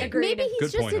 True. maybe Agreed. maybe he's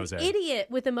Good just point, an Jose. idiot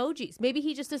with emojis. Maybe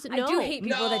he just doesn't know. I do hate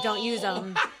people that don't use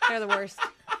them. They're the worst.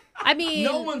 I mean,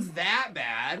 No one's that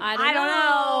bad. I don't I don't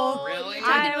know. Really? You're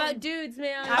talking I- about dudes,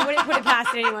 man. I wouldn't put it past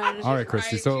anyone. All right,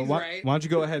 Christy. right, So she's why right. don't you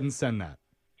go ahead and send that?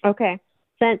 Okay,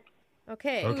 sent.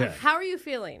 Okay. Okay. How are you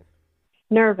feeling?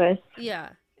 Nervous. Yeah.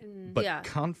 But Yeah.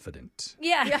 confident.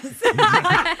 Yeah.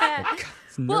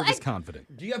 Nervous,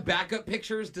 confident. Do you have backup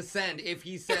pictures to send if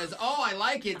he says, "Oh, I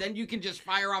like it"? Then you can just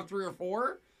fire off 3 or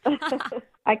 4.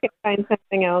 I could find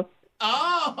something else.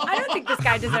 Oh. I don't think this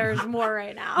guy deserves more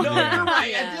right now. No, Yeah. you're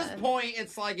right. Yeah. At this point,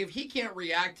 it's like if he can't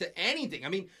react to anything. I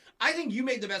mean, I think you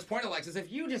made the best point, Alexis.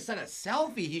 If you just sent a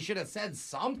selfie, he should have said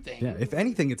something. Yeah, if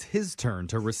anything, it's his turn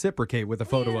to reciprocate with a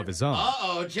photo of his own.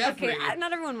 Uh-oh, Jeffrey. Okay,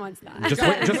 not everyone wants that. Just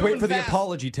wait for the Fast.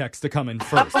 apology text to come in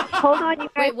first. Hold on, you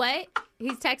guys. Wait, what?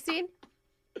 He's texting?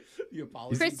 You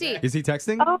apologize. Christy. Is he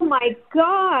texting? Oh my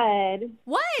God.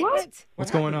 What?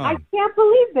 What's going I on? can't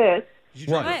believe this. Did you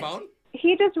drop What? your phone?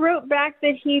 He just wrote back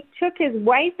that he took his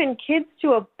wife and kids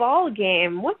to a ball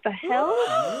game. What the hell?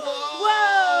 Whoa!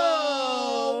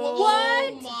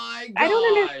 What? Oh my gosh. I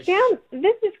don't understand.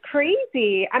 This is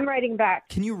crazy. I'm writing back.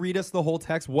 Can you read us the whole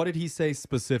text? What did he say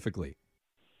specifically?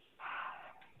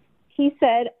 He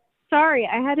said, sorry,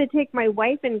 I had to take my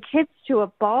wife and kids to a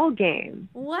ball game.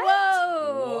 What?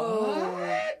 Whoa.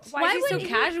 Why is he so would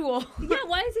casual? Yeah,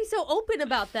 why is he so open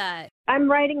about that? I'm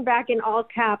writing back in all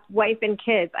caps, wife and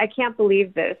kids. I can't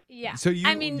believe this. Yeah. So you,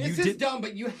 I mean, you This did, is dumb,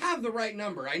 but you have the right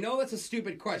number. I know that's a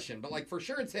stupid question, but like for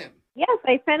sure it's him. Yes,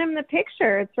 I sent him the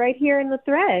picture. It's right here in the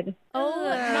thread. Oh,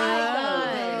 my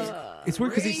God. It's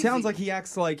weird because he Crazy. sounds like he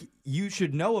acts like you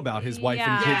should know about his wife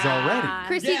and kids already.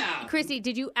 Christy,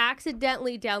 did you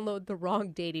accidentally download the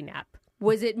wrong dating app?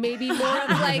 Was it maybe more of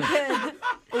like an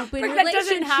open Like, that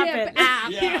doesn't relationship happen. app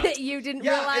Yeah. that you didn't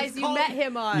Yeah, realize it's you called- met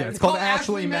him on? Yeah, it's called called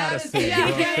Ashley Ashley Madison. Madison.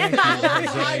 Well, Yeah. thank you,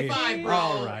 Jose. High five, bro.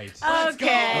 All right. Let's go.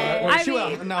 Okay. Wait,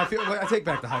 I mean- no, I take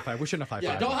back the high five. We shouldn't have high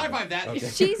Yeah, five. don't high five that. Okay.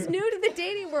 She's new to the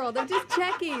dating world. I'm just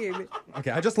checking. Okay,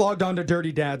 I just logged on to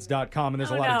dirtydads.com and there's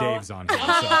a lot of no. Daves on here. So.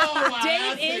 Oh, my Dave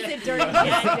that's is it. a dirty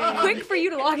dad. Quick for you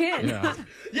to log in. Yeah.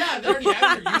 Yeah, they already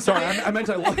have your Sorry, username. I meant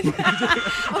I logged in. Okay,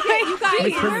 you guys, we're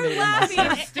incriminating laughing.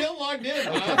 myself. Still logged in,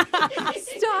 huh?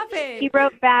 Stop He it.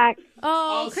 wrote back,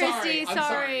 Oh, sorry. Christy, I'm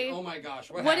sorry. Oh my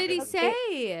gosh. What did he happened?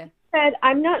 say? said,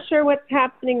 I'm not sure what's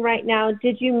happening right now.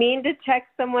 Did you mean to text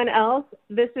someone else?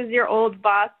 This is your old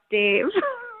boss, Dave.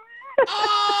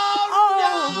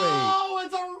 Oh,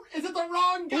 no! Is it the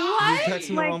wrong guy? You texting Oh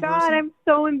the my wrong God, person? I'm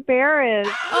so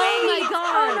embarrassed. Oh my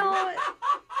God. Oh, no.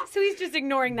 So he's just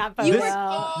ignoring that photo.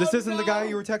 This isn't the guy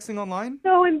you were texting online?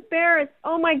 So embarrassed.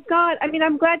 Oh my God. I mean,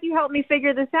 I'm glad you helped me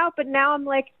figure this out, but now I'm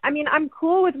like, I mean, I'm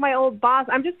cool with my old boss.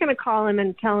 I'm just going to call him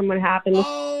and tell him what happened.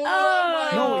 Oh, my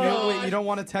No, gosh. wait, you don't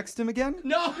want to text him again?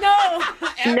 No. No.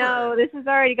 Ever. No, this has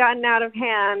already gotten out of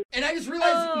hand. And I just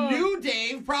realized new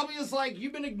Dave probably was like,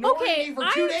 you've been ignoring Okay, me for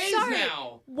I'm 2 days sorry.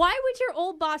 now. Why would your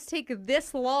old boss take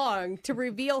this long to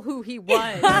reveal who he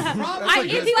was? Probably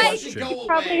a good just question. should go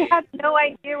Probably away. had no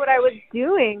idea what I was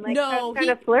doing. Like, No, I was trying he-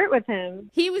 to flirt with him.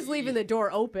 He was leaving the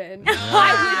door open. I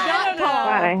I would not call.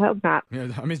 God, I hope not. Yeah,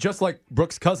 I mean, just like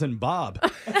Brooke's cousin Bob.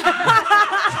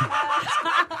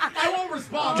 I won't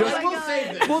respond. Just- I will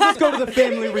save this. We'll just go to the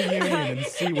family reunion and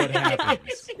see what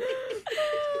happens.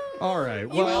 All right.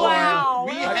 Well, Wow.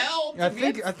 We helped.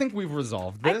 I think we've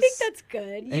resolved this. I think that's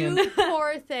good. And- You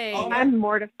poor thing. I'm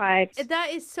mortified.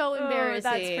 That is so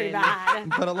embarrassing. That's pretty bad.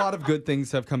 But a lot of good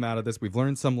things have come out of this. We've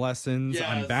learned some lessons.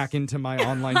 I'm Yes. back into my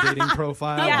online dating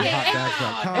profile on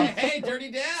hotbags.com. Hey, Dirty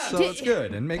Dad. So it's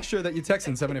good. And make sure that you text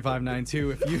in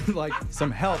 7592 if you'd like some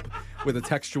help with a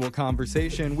textual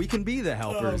conversation. We can be the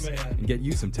helpers and get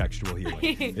you some textual healing.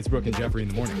 It's Brooke and Jeffrey in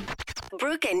the morning.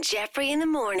 Brooke and Jeffrey in the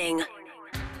morning.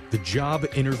 The job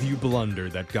interview blunder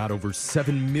that got over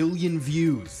 7 million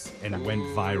views and went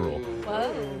viral.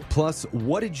 Whoa. Plus,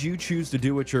 what did you choose to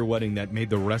do at your wedding that made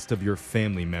the rest of your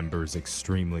family members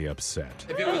extremely upset?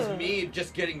 If it was me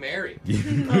just getting married.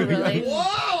 Oh, really?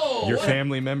 Whoa! Your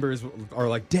family members are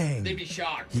like, dang, They'd be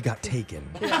shocked. he got taken.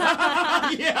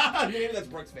 Yeah, maybe that's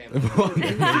Brooke's family.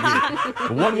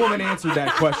 One woman answered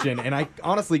that question, and I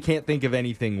honestly can't think of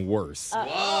anything worse.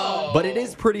 Whoa. But it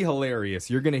is pretty hilarious.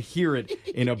 You're going to hear it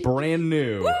in a brand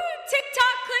new...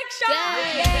 TikTok click shot.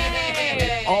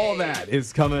 Yay. All that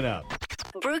is coming up.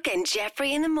 Brooke and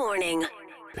Jeffrey in the morning.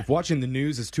 If watching the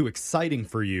news is too exciting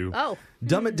for you, Oh.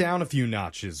 dumb it down a few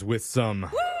notches with some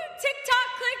TikTok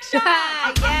click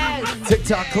shot. Yes.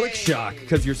 TikTok click shock,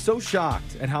 because you're so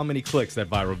shocked at how many clicks that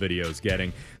viral video is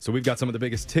getting. So we've got some of the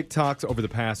biggest TikToks over the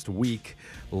past week.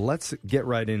 Let's get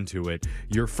right into it.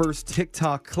 Your first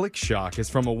TikTok click shock is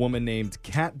from a woman named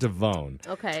Kat Devone.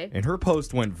 Okay. And her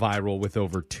post went viral with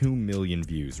over 2 million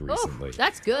views recently. Oh,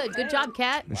 that's good. Good job,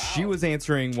 Kat. She was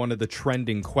answering one of the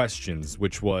trending questions,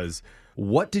 which was,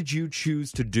 what did you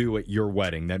choose to do at your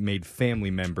wedding that made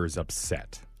family members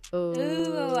upset?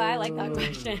 Ooh, I like that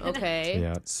question. Okay.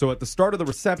 Yeah. So at the start of the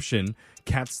reception,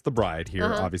 Kat's the bride here,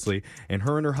 obviously, and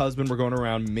her husband were going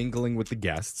around mingling with the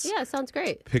guests. Yeah, sounds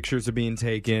great. Pictures are being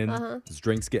taken, there's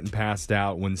drinks getting passed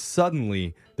out, when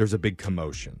suddenly there's a big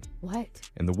commotion. What?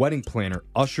 And the wedding planner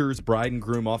ushers bride and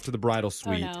groom off to the bridal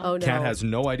suite. Oh, no. Kat has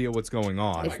no idea what's going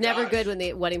on. It's never good when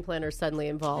the wedding planner is suddenly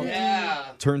involved. Yeah.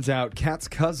 Turns out Kat's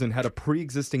cousin had a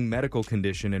pre-existing medical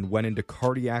condition and went into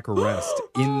cardiac arrest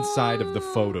inside of the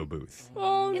photo booth.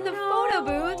 In the photo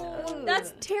booth?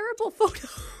 That's terrible photo.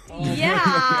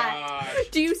 Yeah.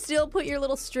 Do you still put your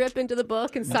little strip into the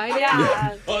book and sign it?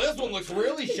 Yeah. Oh, this one looks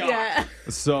really sharp. Yeah.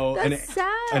 So That's sad.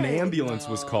 an ambulance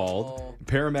was called.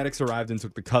 Paramedics arrived and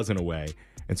took the cousin away.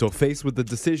 And so faced with the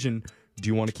decision, do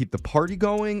you want to keep the party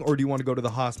going or do you want to go to the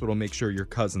hospital and make sure your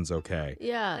cousin's okay?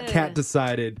 Yeah. Kat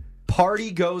decided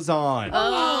party goes on.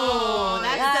 Oh,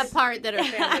 that's the part that her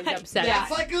family's upset. Yeah.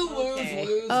 It's like a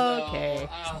lose-lose, though. Okay.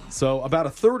 So about a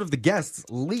third of the guests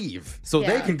leave so they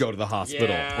Yeah. can go to the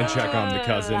hospital and check on the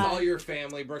cousin. It's all your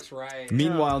family. Brooke's right.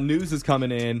 Meanwhile, news is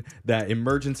coming in that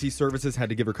emergency services had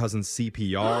to give her cousin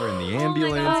CPR in the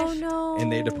ambulance. Oh, no. And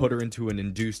they had to put her into an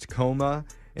induced coma.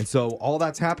 And so all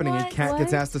that's happening, and Kat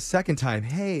gets asked a second time,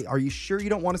 hey, are you sure you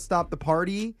don't want to stop the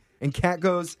party? And Kat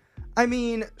goes, I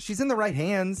mean, she's in the right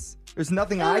hands. There's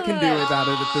nothing I can do about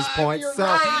it at this point. You're So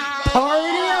right.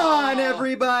 party on,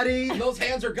 everybody. Those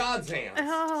hands are God's hands.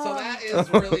 Oh. So that is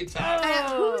really tough.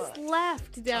 Who's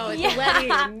left now at the wedding?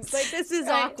 Like, this is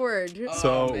awkward.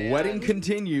 So man. wedding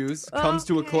continues, comes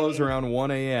to a close around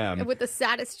 1 a.m. With the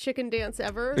saddest chicken dance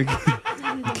ever.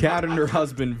 Kat and her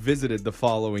husband visited the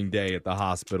following day at the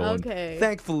hospital. Okay. And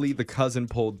thankfully, the cousin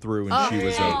pulled through and she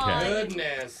was Thank okay.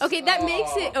 Goodness. Okay, that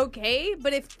makes it okay,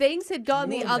 but if things had gone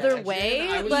the other Imagine. way,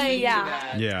 I was like, thinking yeah.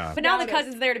 that. Yeah. But now the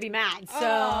cousin's there to be mad. So,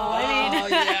 I mean. Oh,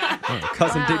 yeah.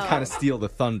 Cousin did kind of steal the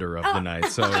thunder of the night,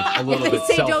 so a little they bit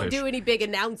say selfish. don't do any big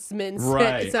announcements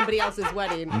Right. at somebody else's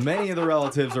wedding. Many of the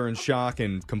relatives are in shock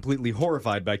and completely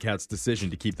horrified by Kat's decision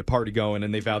to keep the party going,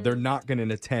 and they vowed they're not going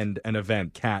to attend an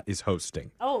event Kat is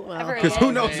hosting. Oh, ever Because again.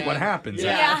 who knows what happens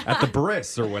Yeah. at the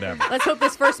bris or whatever. Let's hope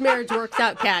this first marriage works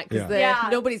out, Kat, because Yeah.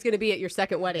 nobody's going to be at your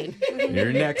second wedding.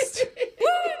 You're next. Woo!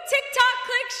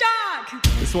 TikTok click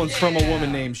shock. This one's from a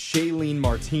woman named Shailene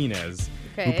Martinez,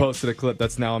 who Okay. posted a clip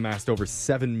that's now amassed over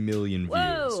 7 million views.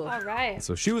 Whoa. All right.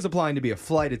 So she was applying to be a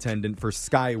flight attendant for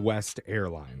SkyWest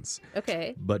Airlines.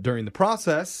 Okay. But during the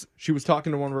process, she was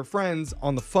talking to one of her friends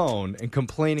on the phone and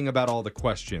complaining about all the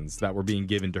questions that were being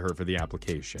given to her for the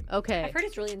application. Okay. I've heard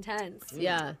it's really intense.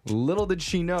 Yeah. Little did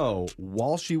she know,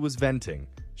 while she was venting,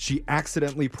 she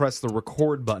accidentally pressed the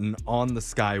record button on the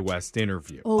SkyWest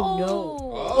interview. Oh, no.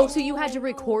 Oh, so you had to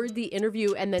record the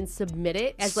interview and then submit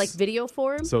it as like video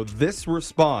form? So this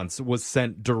response was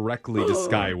sent directly to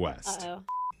SkyWest. Uh-oh.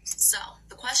 So,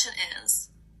 the question is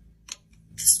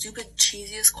the stupid,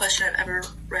 cheesiest question I've ever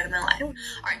read in my life. All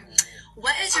right.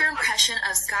 What is your impression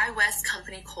of SkyWest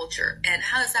company culture, and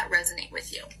how does that resonate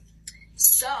with you?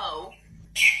 So,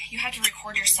 you have to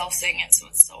record yourself saying it, so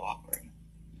it's so awkward.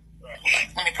 Hold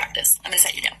on, let me practice. I'm going to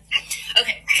set you down.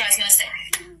 Okay, so I was going to say,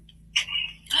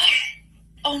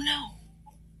 oh no.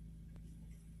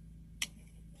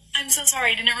 I'm so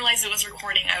sorry. I didn't realize it was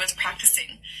recording. I was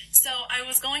practicing. So I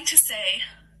was going to say,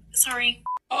 sorry.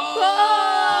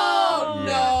 Oh,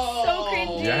 no. So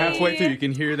cringy. Yeah, halfway through, you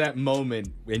can hear that moment,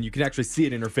 and you can actually see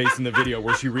it in her face in the video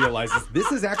where she realizes this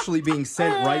is actually being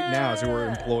sent right now to her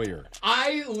employer.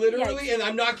 I literally, and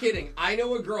I'm not kidding, I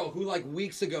know a girl who like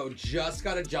weeks ago just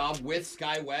got a job with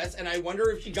SkyWest, and I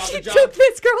wonder if she got the job took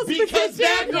this girl's because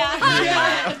that position. girl,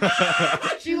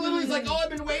 yeah. She literally was like, oh, I've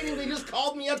been waiting. They just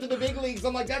called me up to the big leagues.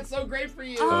 I'm like, that's so great for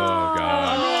you. Oh,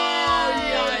 God.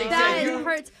 Oh, yikes. That And you-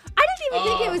 hurts. I didn't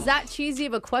even think it was that cheesy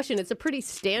of a question. It's a pretty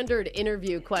standard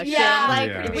interview question. Yeah. Like,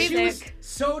 Yeah. we've- She was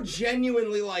so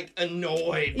genuinely like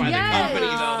annoyed by Yes. the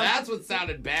company, though. That's what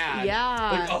sounded bad.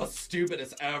 Yeah. Like, oh, stupid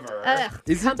as ever. Ugh,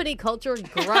 Is it- company culture,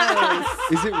 gross.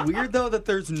 Is it weird, though, that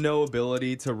there's no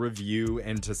ability to review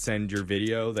and to send your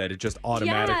video, that it just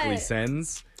automatically Yeah.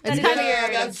 sends? It's Yeah, kind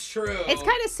of that's true. It's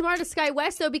kind of smart of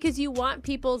SkyWest though, because you want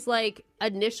people's like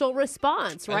initial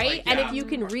response, And, right? like, And yeah. if you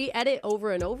can re-edit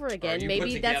over and over again, you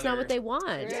maybe put that's not together- what they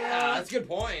want. Yeah, that's a good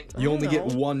point. You only get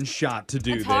one shot to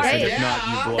do this, hard. and if Yeah. not,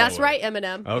 you blow That's it. right,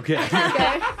 Eminem. Okay.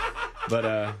 Okay. But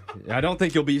I don't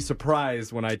think you'll be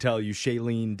surprised when I tell you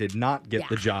Shailene did not get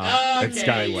the job at Okay,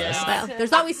 SkyWest. yeah. Well,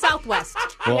 there's always Southwest.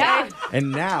 Well, Yeah.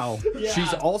 and now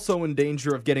she's also in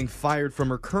danger of getting fired from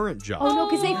her current job. Oh no,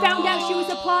 because they found out she was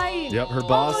applying. Yep, her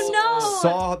boss. Oh, no.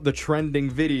 saw the trending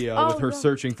video with her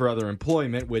searching for other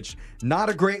employment, which not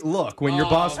a great look when your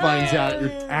boss finds out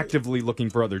you're actively looking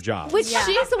for other jobs. Which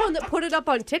she's the one that put it up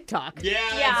on TikTok.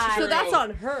 Yeah, So that's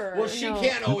on her. Well, she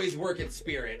can't always work at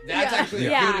Spirit. That's actually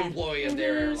a good employee of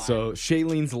their airline. So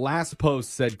Shailene's last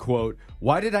post said, quote,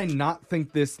 "Why did I not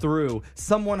think this through?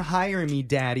 Someone hire me,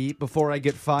 Daddy, before I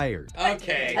get fired."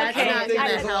 Okay. That's I don't not think gonna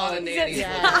there's a lot of help.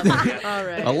 nannies. All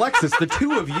right. Alexis, the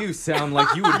two of you sound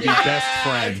like you would be best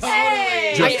friends.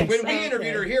 Totally. Just- When we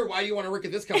interviewed her here, why do you want to work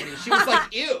at this company? She was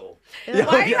like, ew. Why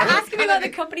are you asking me about the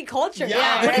company culture?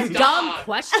 Yeah, What a dumb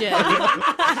question.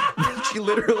 She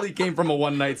literally came from a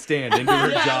one-night stand into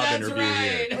her job interview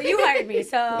here. Well, you hired me,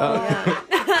 so.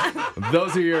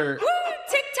 Those are your Woo!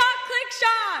 TikTok click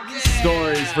shock.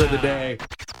 stories for the day.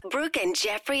 Brooke and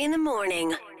Jeffrey in the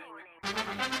morning.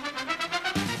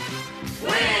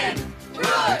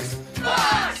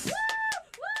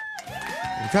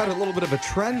 We've had a little bit of a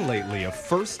trend lately of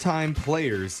first-time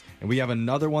players, and we have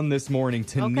another one this morning,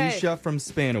 Tanisha from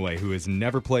Spanaway, who has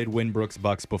never played Winbrooks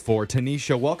Bucks before.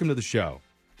 Tanisha, welcome to the show.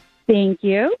 Thank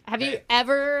you. Have you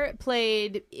ever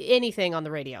played anything on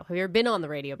the radio? Have you ever been on the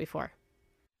radio before?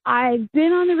 I've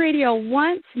been on the radio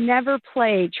once, never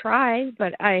played, tried,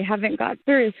 but I haven't got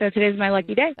through, so today's my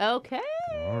lucky day. Okay.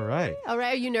 All right. All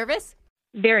right. Are you nervous?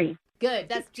 Very. Good.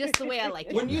 That's just the way I like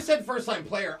it. When you said first-time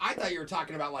player, I thought you were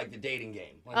talking about, like, the dating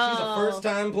game. Like, she's a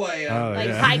first-time player. Oh, Like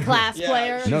yeah. high-class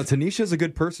player. No, Tanisha's a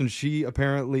good person. She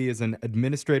apparently is an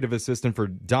administrative assistant for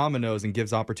Domino's and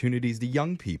gives opportunities to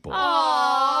young people.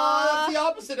 That's the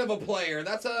opposite of a player.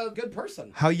 That's a good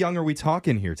person. How young are we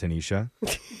talking here, Tanisha?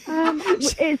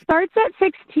 It starts at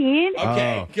 16.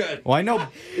 Okay, Oh. good. Well, I know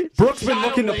Brooke's been Child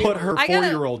looking to put her I gotta-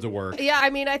 4-year-old to work. Yeah,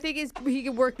 I mean, I think he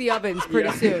can work the ovens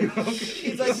pretty soon.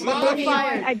 He's like, Mom,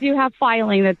 I do have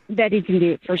filing that he can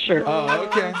do for sure. Oh,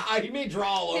 okay. He may draw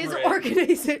all His over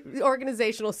it.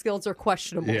 organizational skills are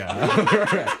questionable.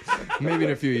 Yeah. Maybe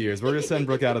in a few years. We're going to send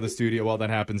Brooke out of the studio while that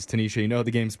happens. Tanisha, you know how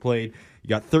the game's played. You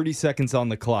got 30 seconds on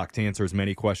the clock to answer as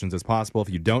many questions as possible. If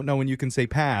you don't know when you can say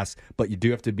pass, but you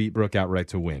do have to beat Brooke outright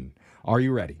to win. Are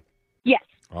you ready? Yes.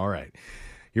 All right.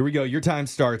 Here we go. Your time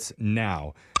starts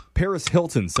now. Paris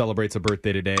Hilton celebrates a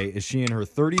birthday today. Is she in her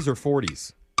 30s or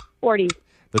 40s? 40.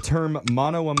 The term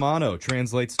mano a mano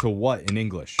translates to what in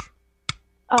English?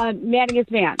 Manning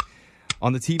his man.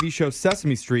 On the TV show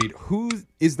Sesame Street, who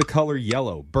is the color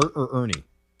yellow, Bert or Ernie?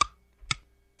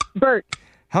 Bert.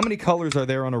 How many colors are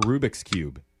there on a Rubik's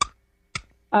Cube?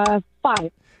 5.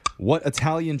 What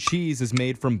Italian cheese is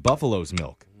made from buffalo's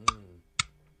milk?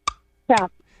 Pass.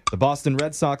 The Boston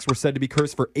Red Sox were said to be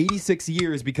cursed for 86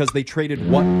 years because they traded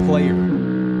what player?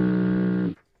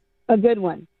 A good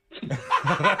one.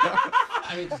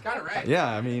 I mean, she's kind of right. Yeah,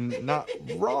 I mean, not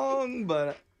wrong,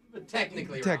 but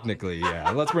Technically technically, yeah.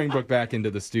 Let's bring Brooke back into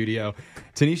the studio.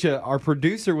 Tanisha, our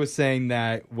producer was saying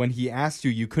that when he asked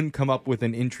you, you couldn't come up with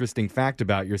an interesting fact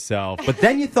about yourself, but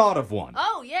then you thought of one.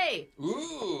 Oh, yay.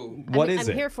 Ooh. What is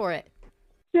I'm it? here for it.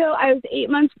 So I was 8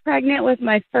 months pregnant with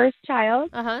my first child,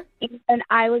 Uh-huh. and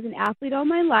I was an athlete all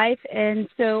my life, and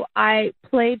so I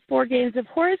played 4 games of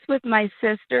horse with my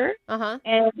sister Uh-huh.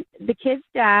 and the kid's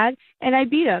dad, and I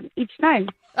beat him each time.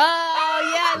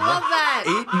 Oh, yeah, I love that.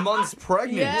 8 months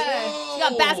pregnant. Yeah. She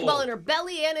got basketball in her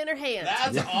belly and in her hands.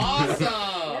 That's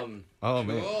awesome. Oh,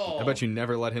 man. Cool. I bet you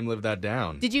never let him live that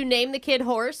down. Did you name the kid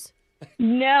Horse?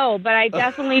 No, but I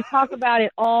definitely talk about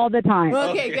it all the time.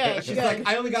 Okay, good. She's good. like,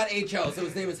 I only got H.O., so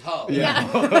his name is Ho. Yeah.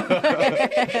 All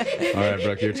right,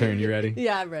 Brooke, your turn. You ready?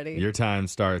 Yeah, I'm ready. Your time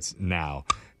starts now.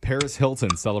 Paris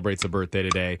Hilton celebrates a birthday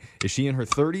today. Is she in her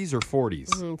 30s or 40s?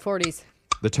 40s.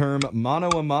 The term mano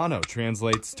a mano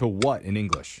translates to what in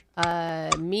English?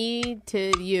 Me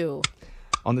to you.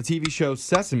 On the TV show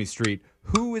Sesame Street,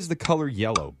 who is the color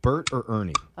yellow, Bert or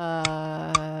Ernie?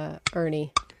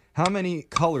 Ernie. How many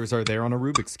colors are there on a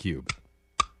Rubik's Cube?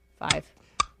 5.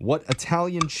 What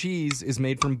Italian cheese is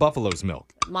made from buffalo's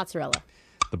milk? Mozzarella.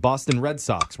 The Boston Red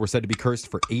Sox were said to be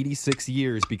cursed for 86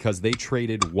 years because they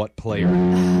traded what player?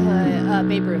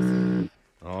 Babe Ruth.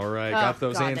 All right, got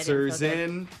those God, that answers didn't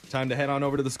feel in. Time to head on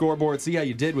over to the scoreboard, see how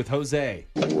you did with Jose.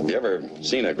 You ever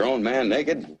seen a grown man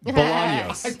naked? I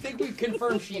Bolaños. think we've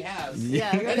confirmed she has.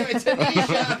 Yeah. Anyway,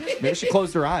 Tanisha. Maybe she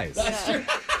closed her eyes. That's true.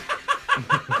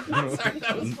 Sorry,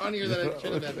 that was funnier than it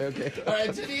should have been. Okay. All right,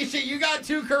 Tanisha, you got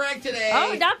 2 correct today.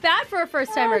 Oh, not bad for a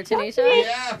first-timer, Tanisha.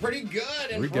 Yeah, pretty good.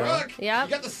 And we go. Brooke, Yep.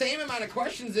 you got the same amount of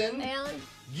questions in. And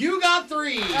You got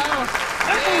 3.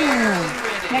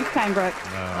 Next time, Brooke.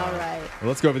 all right. Well,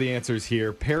 let's go over the answers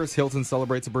here. Paris Hilton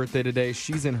celebrates a birthday today.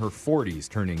 She's in her 40s,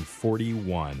 turning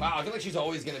 41. Wow, I feel like she's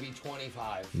always going to be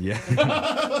 25.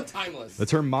 Yeah. Timeless. The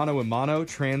term mano a mano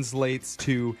translates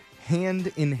to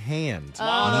hand in hand.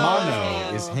 Oh.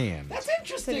 Mono is hand. That's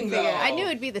interesting, Couldn't figure- though. I knew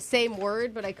it'd be the same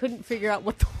word, but I couldn't figure out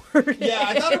what the word Yeah,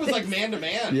 I thought it was is. like man to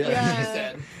man. Yeah. Like she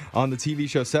said. On the TV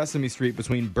show Sesame Street,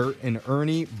 between Bert and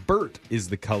Ernie, Bert is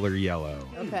the color yellow.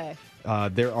 Okay.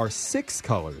 There are 6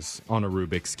 colors on a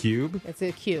Rubik's Cube. It's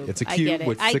a cube. It's a I cube get it.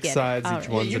 with I 6 get it. sides. All Each right.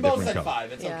 one's You a both different said color.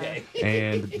 5. It's Yeah. okay.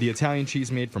 And the Italian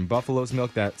cheese made from buffalo's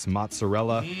milk, that's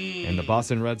mozzarella. And the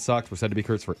Boston Red Sox were said to be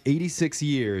cursed for 86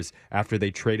 years after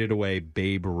they traded away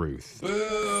Babe Ruth.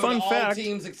 Boo, Fun to all fact.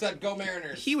 teams except Go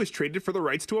Mariners. He was traded for the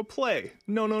rights to a play.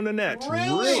 No, Nanette.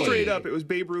 Really? Straight up, it was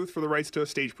Babe Ruth for the rights to a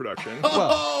stage production.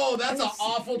 Oh, that's an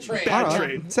awful trade. Bad All right.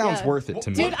 trade. Sounds Yeah. worth it to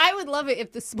me. Dude, I would love it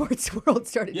if the sports world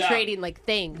started Yeah. trading like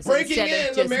things Breaking instead in,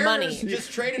 of the just Mariners money.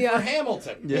 just traded Yeah. for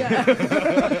Hamilton.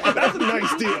 That's a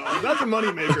nice deal. That's a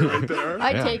moneymaker right there.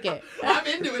 I'd Yeah. take it. I'm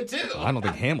into it too. I don't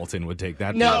think Hamilton would take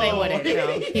that. No, deal. they wouldn't.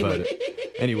 No, he But wouldn't.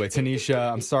 anyway,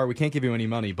 Tanisha, I'm sorry we can't give you any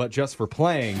money, but just for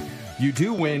playing, you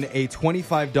do win a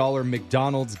 $25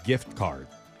 McDonald's gift card.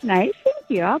 Nice. Thank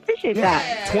you. I appreciate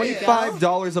that.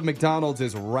 $25 of McDonald's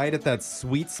is right at that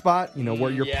sweet spot, you know, where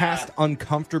you're Yeah. past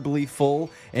uncomfortably full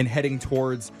and heading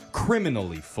towards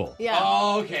criminally full. Yeah.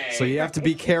 Okay. So you have to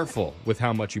be careful with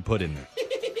how much you put in there.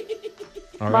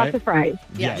 All Lots right? of fries.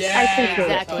 Yes. Yeah. I appreciate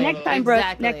Exactly. it. Next time, Brooke.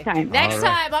 Exactly. Next time. Next All right.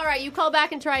 time. All right. You call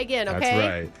back and try again,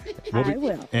 okay? That's right. I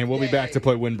will. And we'll be back to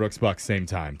play Winbrooks Bucks same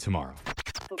time tomorrow.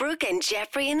 Brooke and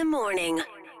Jeffrey in the morning.